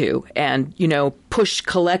into and, push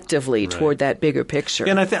collectively toward that bigger picture.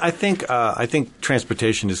 Yeah, and I think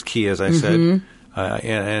transportation is key, as I said.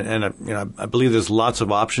 I believe there's lots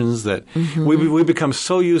of options that we become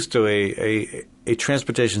so used to a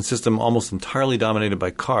transportation system almost entirely dominated by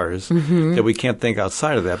cars that we can't think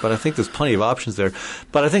outside of that. But I think there's plenty of options there.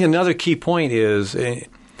 But I think another key point is,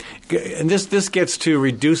 and this gets to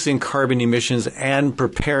reducing carbon emissions and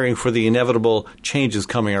preparing for the inevitable changes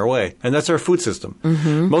coming our way, and that's our food system.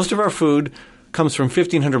 Most of our food comes from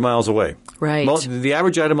 1,500 miles away. Right. The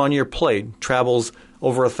average item on your plate travels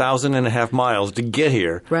over 1,500 miles to get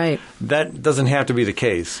here. Right. That doesn't have to be the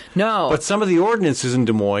case. No. But some of the ordinances in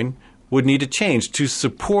Des Moines would need to change to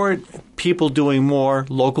support people doing more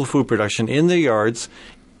local food production in their yards,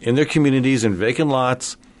 in their communities, in vacant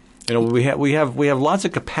lots, We have lots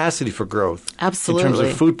of capacity for growth. Absolutely. In terms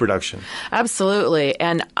of food production. Absolutely.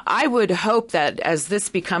 And I would hope that as this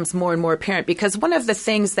becomes more and more apparent, because one of the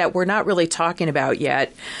things that we're not really talking about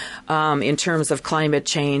yet in terms of climate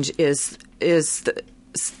change is the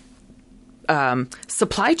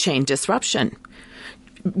supply chain disruption.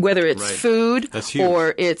 Whether it's food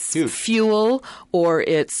or it's fuel or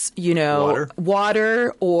it's,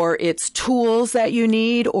 water or it's tools that you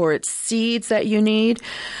need or it's seeds that you need,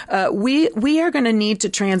 we are going to need to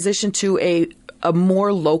transition to a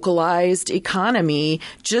more localized economy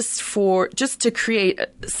just to create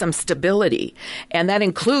some stability. And that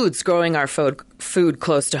includes growing our food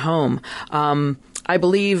close to home. I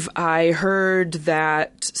believe I heard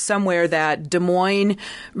that somewhere that Des Moines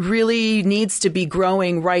really needs to be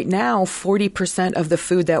growing right now 40% of the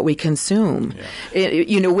food that we consume,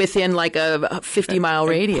 within like a 50-mile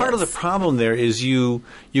radius. Part of the problem there is you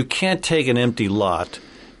can't take an empty lot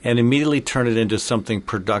and immediately turn it into something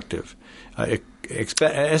productive.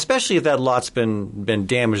 Especially if that lot's been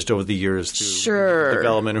damaged over the years through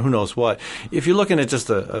development or who knows what. If you're looking at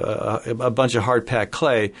just a bunch of hard-packed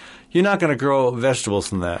clay, you're not going to grow vegetables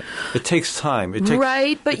from that. It takes time.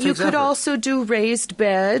 But you could also do raised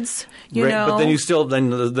beds, But then you still then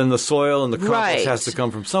the soil and the compost has to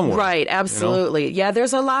come from somewhere. Right, absolutely. Yeah,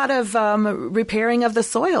 there's a lot of repairing of the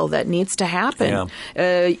soil that needs to happen,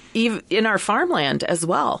 even in our farmland as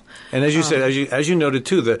well. And as you said, as you noted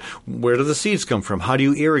too, where do the seeds come from? How do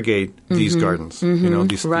you irrigate these gardens?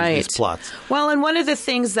 These plots. Well, and one of the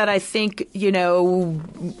things that I think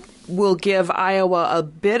will give Iowa a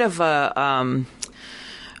bit of a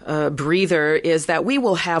breather is that we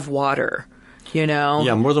will have water.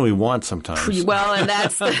 Yeah, more than we want sometimes. Well, and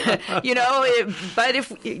that's, but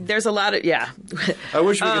if there's a lot of, I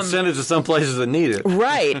wish we could send it to some places that need it.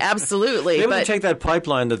 Right, absolutely. Maybe we can take that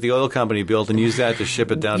pipeline that the oil company built and use that to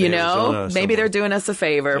ship it down to Arizona. Maybe they're doing us a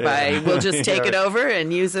favor by, we'll just take it over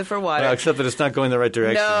and use it for water. Yeah, except that it's not going the right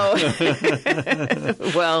direction. No.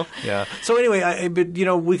 Well. Yeah. So anyway,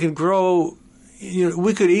 we can grow,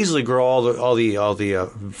 we could easily grow all the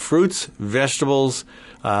fruits, vegetables,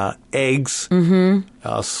 eggs, small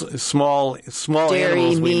dairy,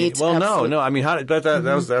 animals. Meat. No. I mean, how do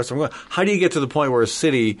you get to the point where a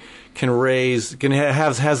city has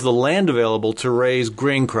the land available to raise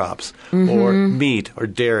grain crops or meat or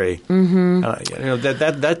dairy?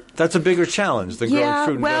 That's a bigger challenge than growing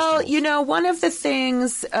fruit and vegetables. One of the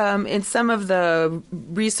things in some of the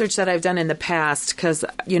research that I've done in the past, because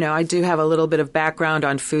I do have a little bit of background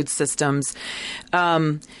on food systems.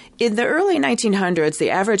 In the early 1900s,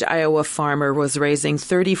 the average Iowa farmer was raising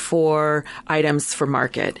 34 items for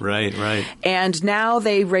market. Right. And now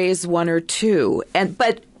they raise one or two.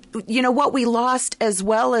 But what we lost, as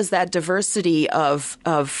well as that diversity of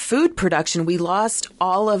food production, we lost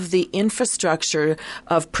all of the infrastructure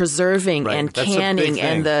of preserving and canning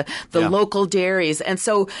and the local dairies. And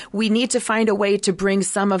so we need to find a way to bring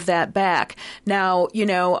some of that back. Now,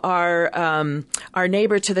 our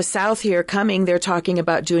neighbor to the south here they're talking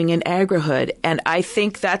about doing an agri-hood. And I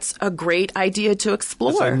think that's a great idea to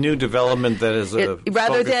explore. It's a new development that is focused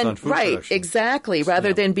on food production. Exactly.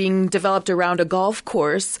 Rather than being developed around a golf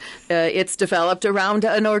course, it's developed around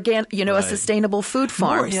an a sustainable food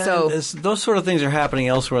farm. Those sort of things are happening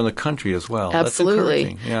elsewhere in the country as well. Absolutely,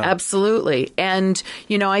 That's encouraging. Absolutely. And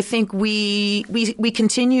I think we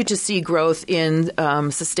continue to see growth in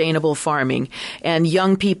sustainable farming and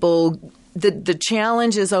young people. The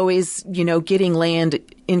challenge is always getting land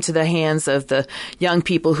into the hands of the young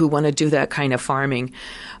people who want to do that kind of farming.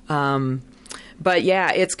 But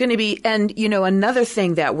it's going to be, and another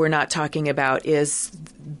thing that we're not talking about is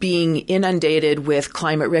being inundated with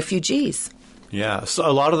climate refugees. Yeah, so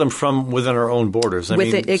a lot of them from within our own borders.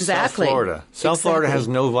 Exactly. South Florida has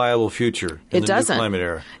no viable future in the new climate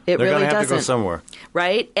era. They're really going to have to go somewhere.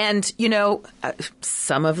 Right? And,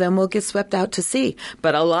 some of them will get swept out to sea.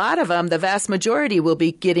 But a lot of them, the vast majority, will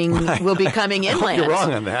be coming inland. I hope you're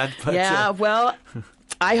wrong on that. But, well,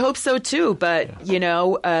 I hope so too. But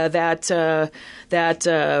what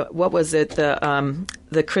was it?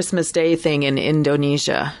 The Christmas Day thing in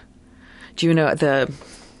Indonesia. Do you know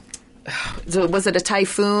was it a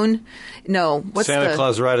typhoon? No. Santa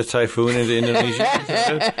Claus ride a typhoon into Indonesia?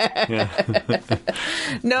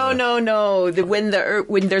 No. When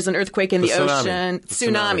there's an earthquake in the ocean.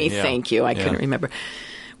 Tsunami. Thank you. I couldn't remember.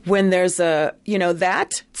 When there's that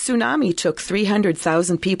tsunami took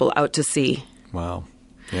 300,000 people out to sea. Wow.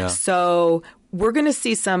 Yeah. So we're going to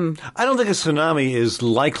see some. I don't think a tsunami is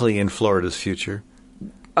likely in Florida's future.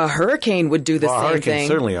 a hurricane would do the same hurricanes thing.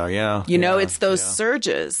 Certainly are, yeah. You know, it's those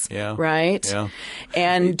surges, right? Yeah.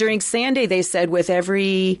 And during Sandy, they said with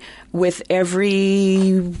every, what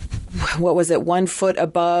was it, 1 foot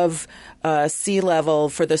above sea level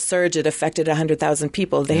for the surge, it affected 100,000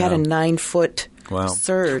 people. They had a 9-foot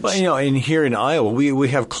surge. Well, and here in Iowa, we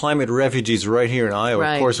have climate refugees right here in Iowa.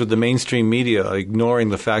 Right. Of course, with the mainstream media ignoring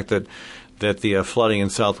the fact that the flooding in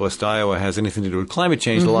southwest Iowa has anything to do with climate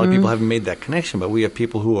change. A lot of people haven't made that connection, but we have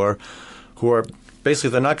people who are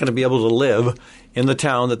basically, they're not going to be able to live in the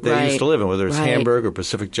town that they used to live in, whether it's Hamburg or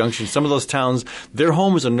Pacific Junction. Some of those towns, their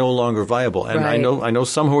homes are no longer viable. And I know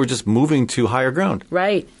some who are just moving to higher ground.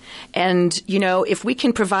 Right. And, if we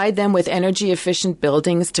can provide them with energy-efficient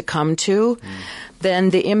buildings to come to, then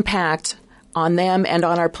the impact on them and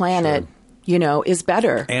on our planet, is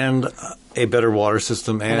better. And a better water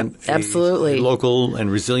system and absolutely a local and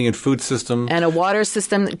resilient food system. And a water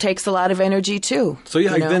system that takes a lot of energy, too. So,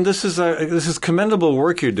 then this is commendable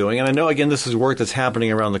work you're doing. And I know, again, this is work that's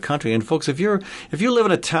happening around the country. And, folks, if you live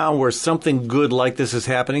in a town where something good like this is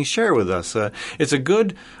happening, share it with us. It's a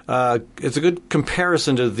good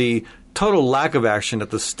comparison to the total lack of action at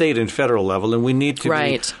the state and federal level, and we need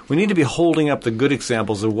to be holding up the good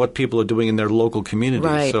examples of what people are doing in their local communities.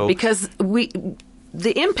 Right, so, because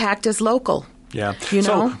the impact is local. Yeah.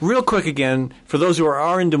 So real quick again, for those who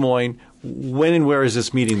are in Des Moines, when and where is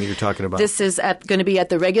this meeting that you're talking about? This is going to be at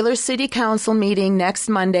the regular City Council meeting next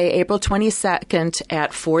Monday, April 22nd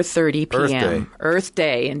at 4:30 p.m. Earth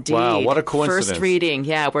Day, indeed. Wow, what a coincidence. First reading.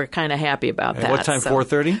 Yeah, we're kind of happy about that. What time,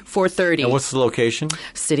 4:30? 4:30. And what's the location?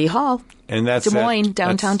 City Hall. And that's Des Moines,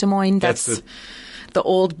 downtown Des Moines. That's the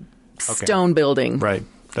old stone building. Right.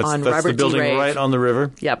 That's Robert the building D. Ray. right on the river?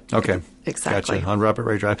 Yep. Okay. Exactly. Gotcha. On Robert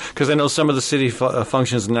Ray Drive. Because I know some of the city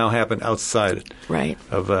functions now happen outside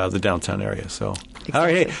of the downtown area. So, All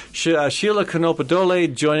right. Hey, Sheila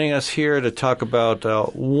Knoploh-Odole joining us here to talk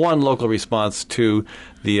about one local response to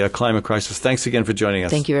the climate crisis. Thanks again for joining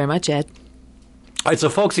us. Thank you very much, Ed. All right, so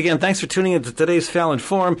folks, again, thanks for tuning in to today's Fallon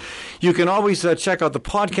Forum. You can always check out the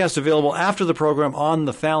podcast available after the program on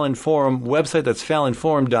the Fallon Forum website. That's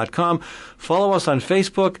fallonforum.com. Follow us on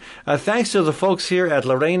Facebook. Thanks to the folks here at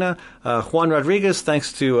Lorena, Juan Rodriguez.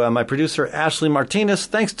 Thanks to my producer, Ashley Martinez.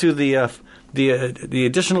 Thanks to the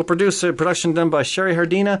additional production done by Sherry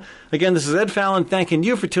Hardina. Again, this is Ed Fallon thanking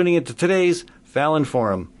you for tuning in to today's Fallon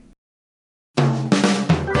Forum.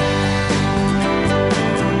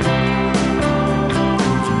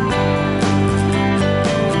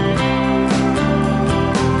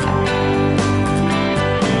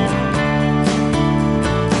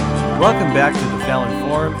 Welcome back to the Fallon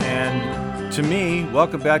Forum, and to me,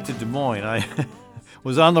 welcome back to Des Moines. I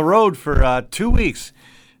was on the road for 2 weeks.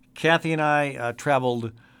 Kathy and I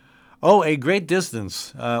traveled, a great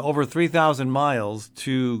distance, over 3,000 miles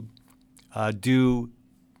to do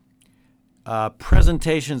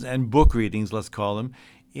presentations and book readings, let's call them,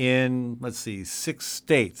 in, 6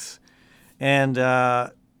 states. And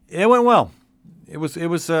it went well. It was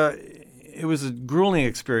a grueling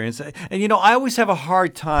experience. And, I always have a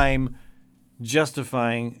hard time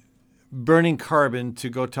justifying burning carbon to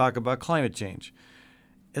go talk about climate change.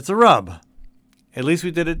 It's a rub. At least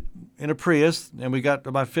we did it in a Prius, and we got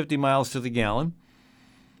about 50 miles to the gallon.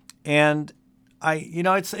 And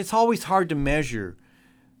it's always hard to measure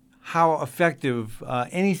how effective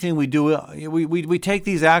anything we do. We take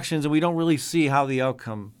these actions, and we don't really see how the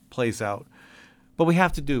outcome plays out. But we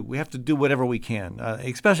have to do whatever we can,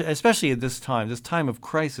 especially at this time of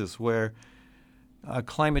crisis where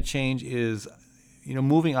climate change is,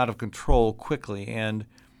 moving out of control quickly, and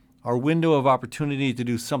our window of opportunity to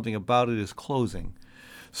do something about it is closing.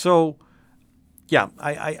 So, yeah,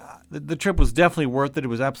 the trip was definitely worth it. It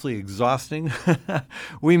was absolutely exhausting.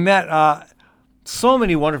 We met so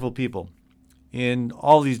many wonderful people in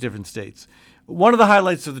all these different states. One of the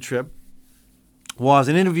highlights of the trip was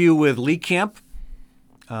an interview with Lee Camp.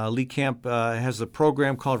 Lee Camp has a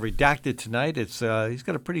program called Redacted Tonight. He's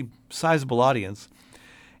got a pretty sizable audience.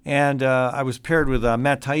 And I was paired with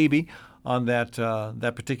Matt Taibbi on that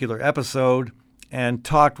particular episode and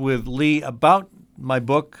talked with Lee about my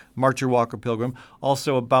book, Marcher, Walker, Pilgrim,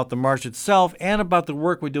 also about the march itself and about the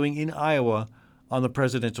work we're doing in Iowa on the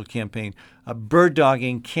presidential campaign,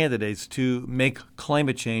 bird-dogging candidates to make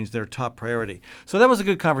climate change their top priority. So that was a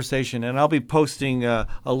good conversation, and I'll be posting a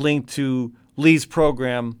link to Lee's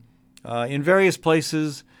program in various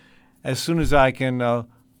places as soon as I can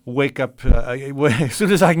wake up, as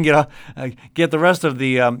soon as I can get the rest of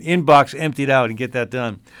the inbox emptied out and get that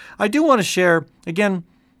done. I do want to share, again,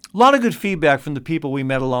 a lot of good feedback from the people we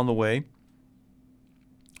met along the way.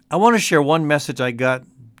 I want to share one message I got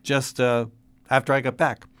just after I got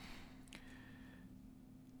back.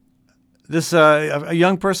 This a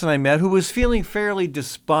young person I met who was feeling fairly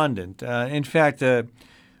despondent. In fact,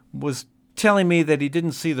 was telling me that he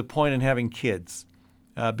didn't see the point in having kids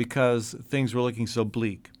because things were looking so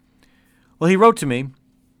bleak. Well, he wrote to me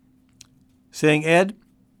saying, Ed,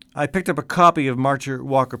 I picked up a copy of Marcher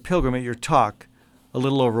Walker Pilgrim at your talk a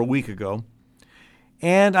little over a week ago,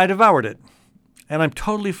 and I devoured it. And I'm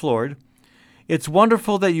totally floored. It's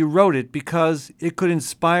wonderful that you wrote it because it could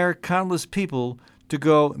inspire countless people to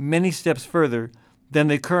go many steps further than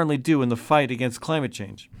they currently do in the fight against climate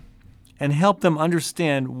change, and help them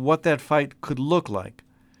understand what that fight could look like.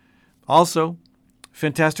 Also,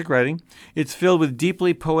 fantastic writing. It's filled with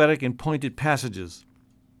deeply poetic and pointed passages.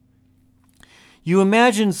 You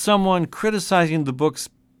imagine someone criticizing the book's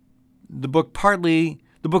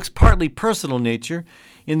partly personal nature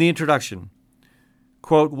in the introduction.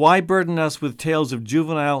 Quote, why burden us with tales of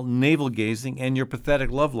juvenile navel-gazing and your pathetic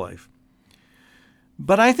love life?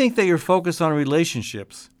 But I think that your focus on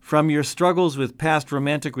relationships, from your struggles with past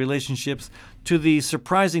romantic relationships to the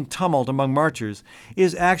surprising tumult among marchers,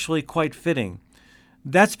 is actually quite fitting.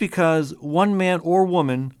 That's because one man or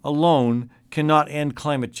woman alone cannot end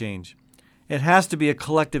climate change. It has to be a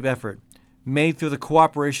collective effort, made through the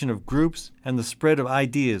cooperation of groups and the spread of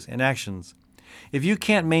ideas and actions. If you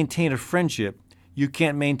can't maintain a friendship, you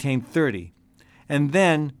can't maintain 30. And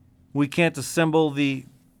then we can't assemble the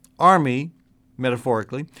army,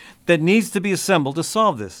 metaphorically, that needs to be assembled to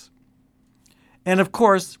solve this. And of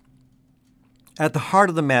course, at the heart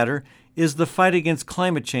of the matter is the fight against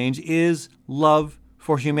climate change is love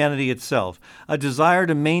for humanity itself, a desire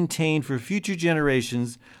to maintain for future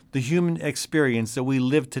generations the human experience that we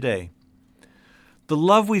live today. The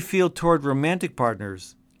love we feel toward romantic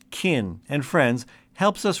partners, kin, and friends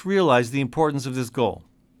helps us realize the importance of this goal.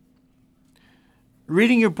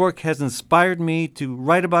 Reading your book has inspired me to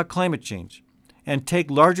write about climate change and take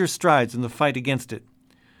larger strides in the fight against it.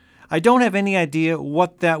 I don't have any idea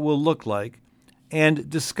what that will look like, and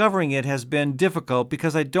discovering it has been difficult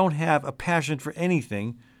because I don't have a passion for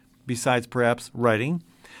anything, besides perhaps writing,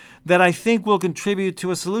 that I think will contribute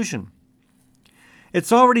to a solution.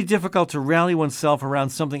 It's already difficult to rally oneself around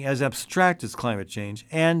something as abstract as climate change,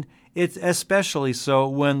 and it's especially so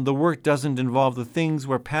when the work doesn't involve the things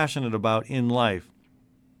we're passionate about in life.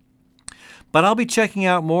 But I'll be checking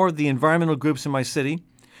out more of the environmental groups in my city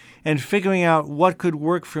and figuring out what could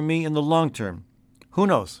work for me in the long term. Who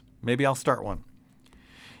knows? Maybe I'll start one.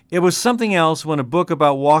 It was something else when a book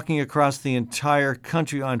about walking across the entire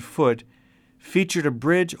country on foot featured a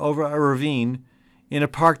bridge over a ravine in a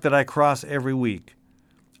park that I cross every week.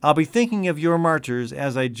 I'll be thinking of your marchers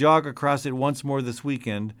as I jog across it once more this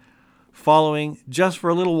weekend, following just for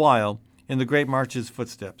a little while in the Great March's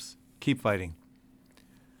footsteps. Keep fighting.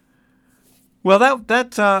 Well,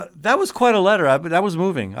 that was quite a letter. That was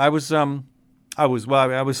moving. I was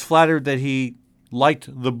flattered that he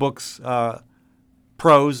liked the book's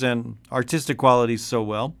prose and artistic qualities so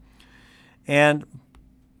well, and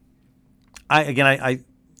I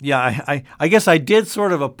guess I did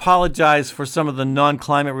sort of apologize for some of the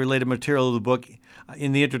non-climate related material of the book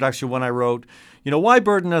in the introduction when I wrote, why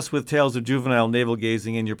burden us with tales of juvenile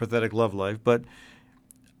navel-gazing in your pathetic love life? But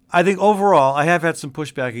I think overall, I have had some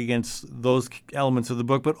pushback against those elements of the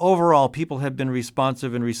book, but overall, people have been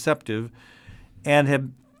responsive and receptive and have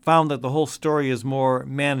found that the whole story is more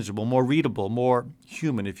manageable, more readable, more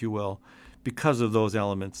human, if you will, because of those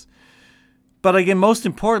elements. But again, most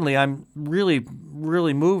importantly, I'm really,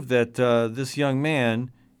 really moved that this young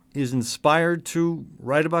man is inspired to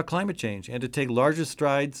write about climate change and to take larger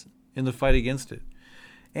strides in the fight against it.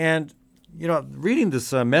 And, reading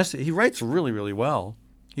this message, he writes really, really well.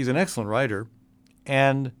 He's an excellent writer.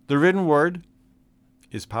 And the written word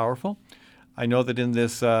is powerful. I know that in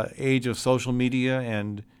this age of social media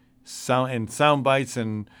and sound bites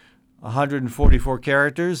and 144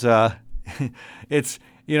 characters, it's,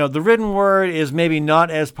 the written word is maybe not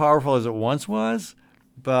as powerful as it once was,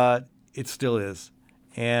 but it still is.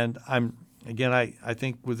 And I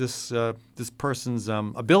think with this person's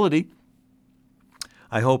ability,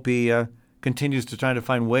 I hope he continues to try to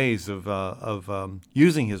find ways of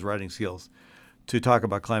using his writing skills to talk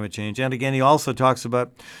about climate change. And again, he also talks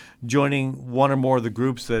about joining one or more of the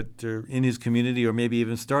groups that are in his community, or maybe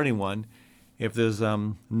even starting one if there's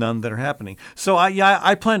none that are happening. So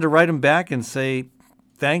I plan to write him back and say,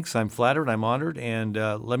 thanks, I'm flattered, I'm honored, and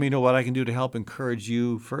let me know what I can do to help encourage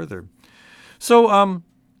you further. So,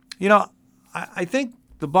 I think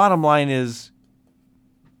the bottom line is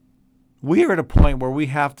we are at a point where we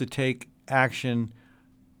have to take action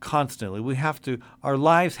constantly. Our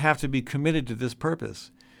lives have to be committed to this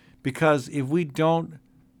purpose, because if we don't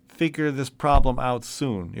figure this problem out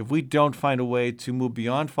soon, if we don't find a way to move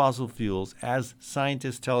beyond fossil fuels, as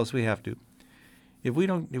scientists tell us we have to, if we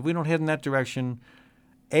don't head in that direction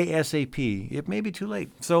ASAP, it may be too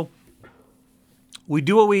late. So we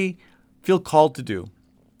do what we feel called to do,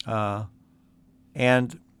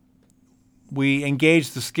 and we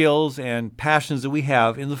engage the skills and passions that we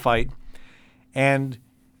have in the fight, and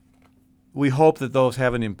we hope that those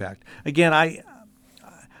have an impact. Again,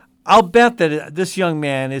 I'll bet that this young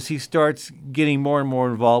man, as he starts getting more and more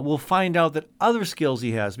involved, will find out that other skills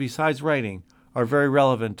he has besides writing are very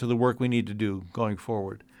relevant to the work we need to do going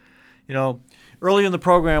forward. You know, early in the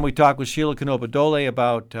program, we talked with Sheila Knoploh-Odole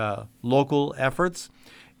about local efforts.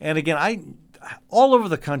 And again, all over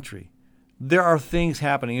the country, there are things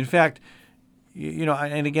happening. In fact, you know,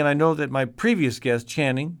 and again, I know that my previous guest,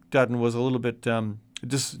 Channing Dutton, was a little bit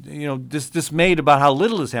dismayed about how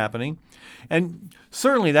little is happening. And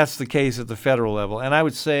certainly that's the case at the federal level. And I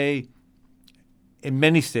would say in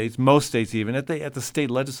many states, most states even, at the state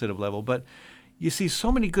legislative level. But you see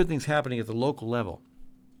so many good things happening at the local level.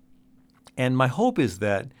 And my hope is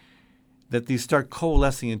that these start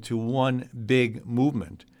coalescing into one big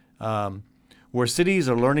movement, where cities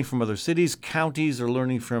are learning from other cities, counties are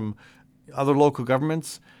learning from other local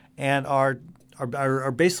governments, and are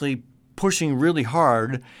basically pushing really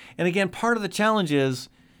hard. And again, part of the challenge is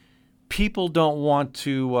people don't want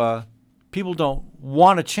to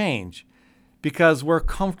change because we're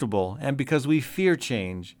comfortable and because we fear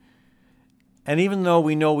change. And even though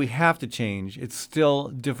we know we have to change, it's still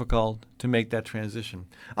difficult to make that transition.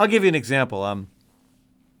 I'll give you an example.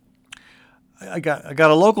 I got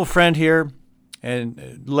a local friend here,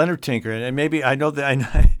 and Leonard Tinker, and maybe I know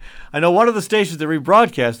one of the stations that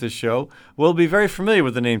rebroadcast this show will be very familiar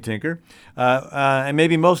with the name Tinker, and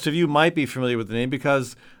maybe most of you might be familiar with the name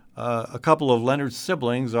because a couple of Leonard's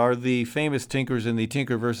siblings are the famous Tinkers in the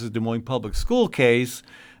Tinker versus Des Moines Public School case,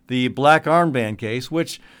 the Black Armband case,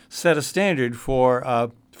 which set a standard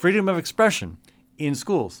for freedom of expression in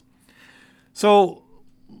schools. So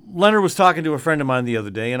Leonard was talking to a friend of mine the other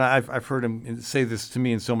day, and I've heard him say this to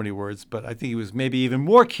me in so many words, but I think he was maybe even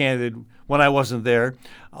more candid when I wasn't there,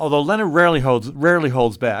 although Leonard rarely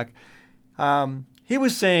holds back. He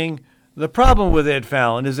was saying, the problem with Ed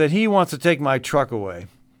Fallon is that he wants to take my truck away.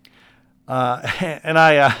 And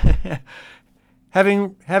I...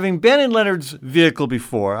 Having been in Leonard's vehicle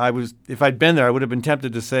before, if I'd been there, I would have been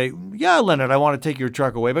tempted to say, yeah, Leonard, I want to take your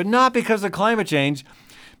truck away, but not because of climate change,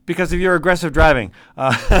 because of your aggressive driving.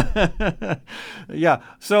 Yeah,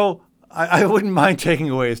 so I wouldn't mind taking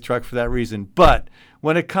away his truck for that reason. But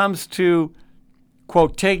when it comes to,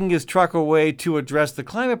 quote, taking his truck away to address the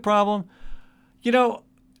climate problem, you know,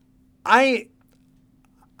 I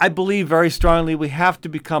believe very strongly we have to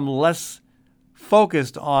become less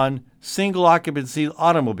focused on single occupancy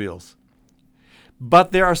automobiles.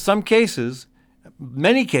 But there are some cases,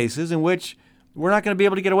 many cases, in which we're not going to be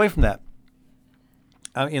able to get away from that.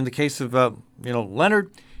 In the case of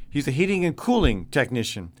Leonard, he's a heating and cooling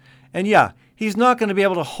technician. And yeah, he's not going to be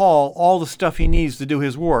able to haul all the stuff he needs to do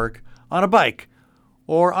his work on a bike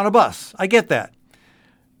or on a bus. I get that.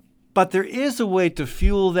 But there is a way to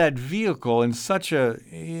fuel that vehicle in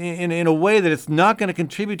a way that it's not going to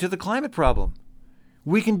contribute to the climate problem.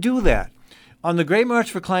 We can do that. On the Great March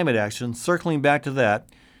for Climate Action, circling back to that,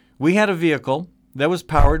 we had a vehicle that was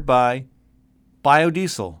powered by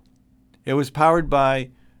biodiesel. It was powered by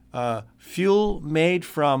fuel made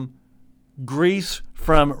from grease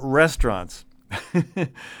from restaurants.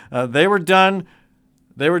 They were done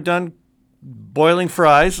boiling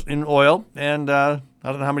fries in oil, and I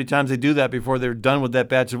don't know how many times they do that before they're done with that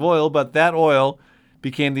batch of oil, but that oil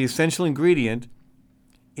became the essential ingredient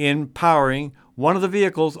in powering one of the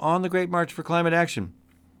vehicles on the Great March for Climate Action.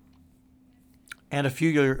 And a few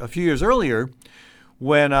years earlier,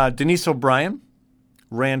 when Denise O'Brien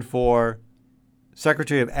ran for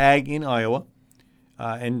Secretary of Ag in Iowa,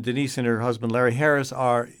 and Denise and her husband Larry Harris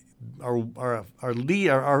are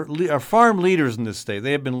farm leaders in this state.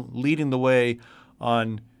 They have been leading the way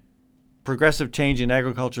on progressive change in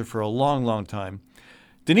agriculture for a long, long time.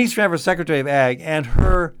 Denise ran for Secretary of Ag, and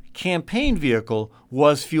her campaign vehicle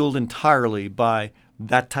was fueled entirely by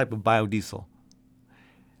that type of biodiesel.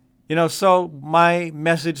 You know, so my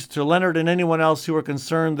message to Leonard and anyone else who are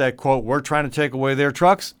concerned that, quote, we're trying to take away their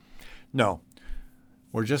trucks, no.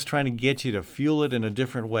 We're just trying to get you to fuel it in a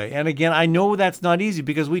different way. And again, I know that's not easy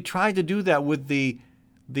because we tried to do that with the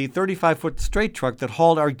 35-foot straight truck that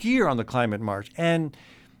hauled our gear on the climate march. And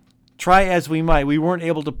try as we might, we weren't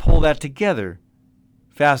able to pull that together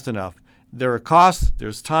fast enough. There are costs,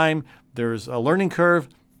 there's time, there's a learning curve.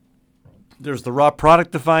 There's the raw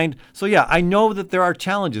product to find. So, yeah, I know that there are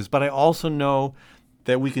challenges, but I also know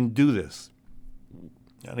that we can do this.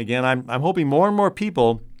 And again, I'm hoping more and more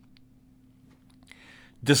people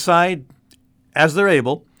decide, as they're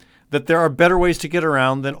able, that there are better ways to get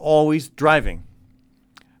around than always driving.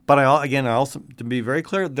 But I also, to be very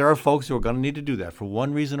clear, there are folks who are going to need to do that for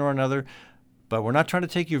one reason or another. But we're not trying to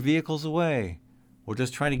take your vehicles away. We're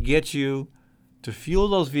just trying to get you to fuel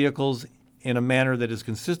those vehicles in a manner that is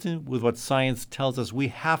consistent with what science tells us we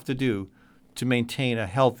have to do to maintain a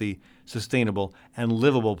healthy, sustainable, and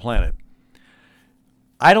livable planet.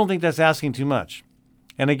 I don't think that's asking too much.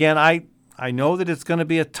 And again, I know that it's going to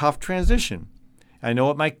be a tough transition. I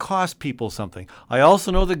know it might cost people something. I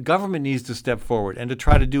also know the government needs to step forward and to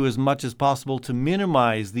try to do as much as possible to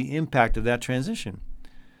minimize the impact of that transition.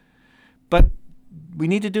 But we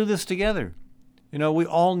need to do this together. We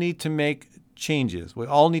all need to make changes. We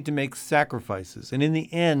all need to make sacrifices. And in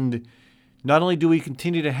the end, not only do we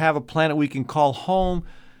continue to have a planet we can call home,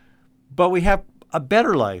 but we have a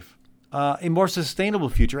better life, a more sustainable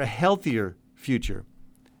future, a healthier future.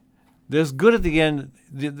 There's good at the end.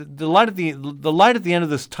 The light at the end of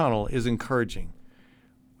this tunnel is encouraging.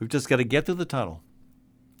 We've just got to get through the tunnel.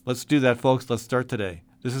 Let's do that, folks. Let's start today.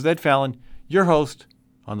 This is Ed Fallon, your host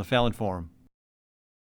on the Fallon Forum.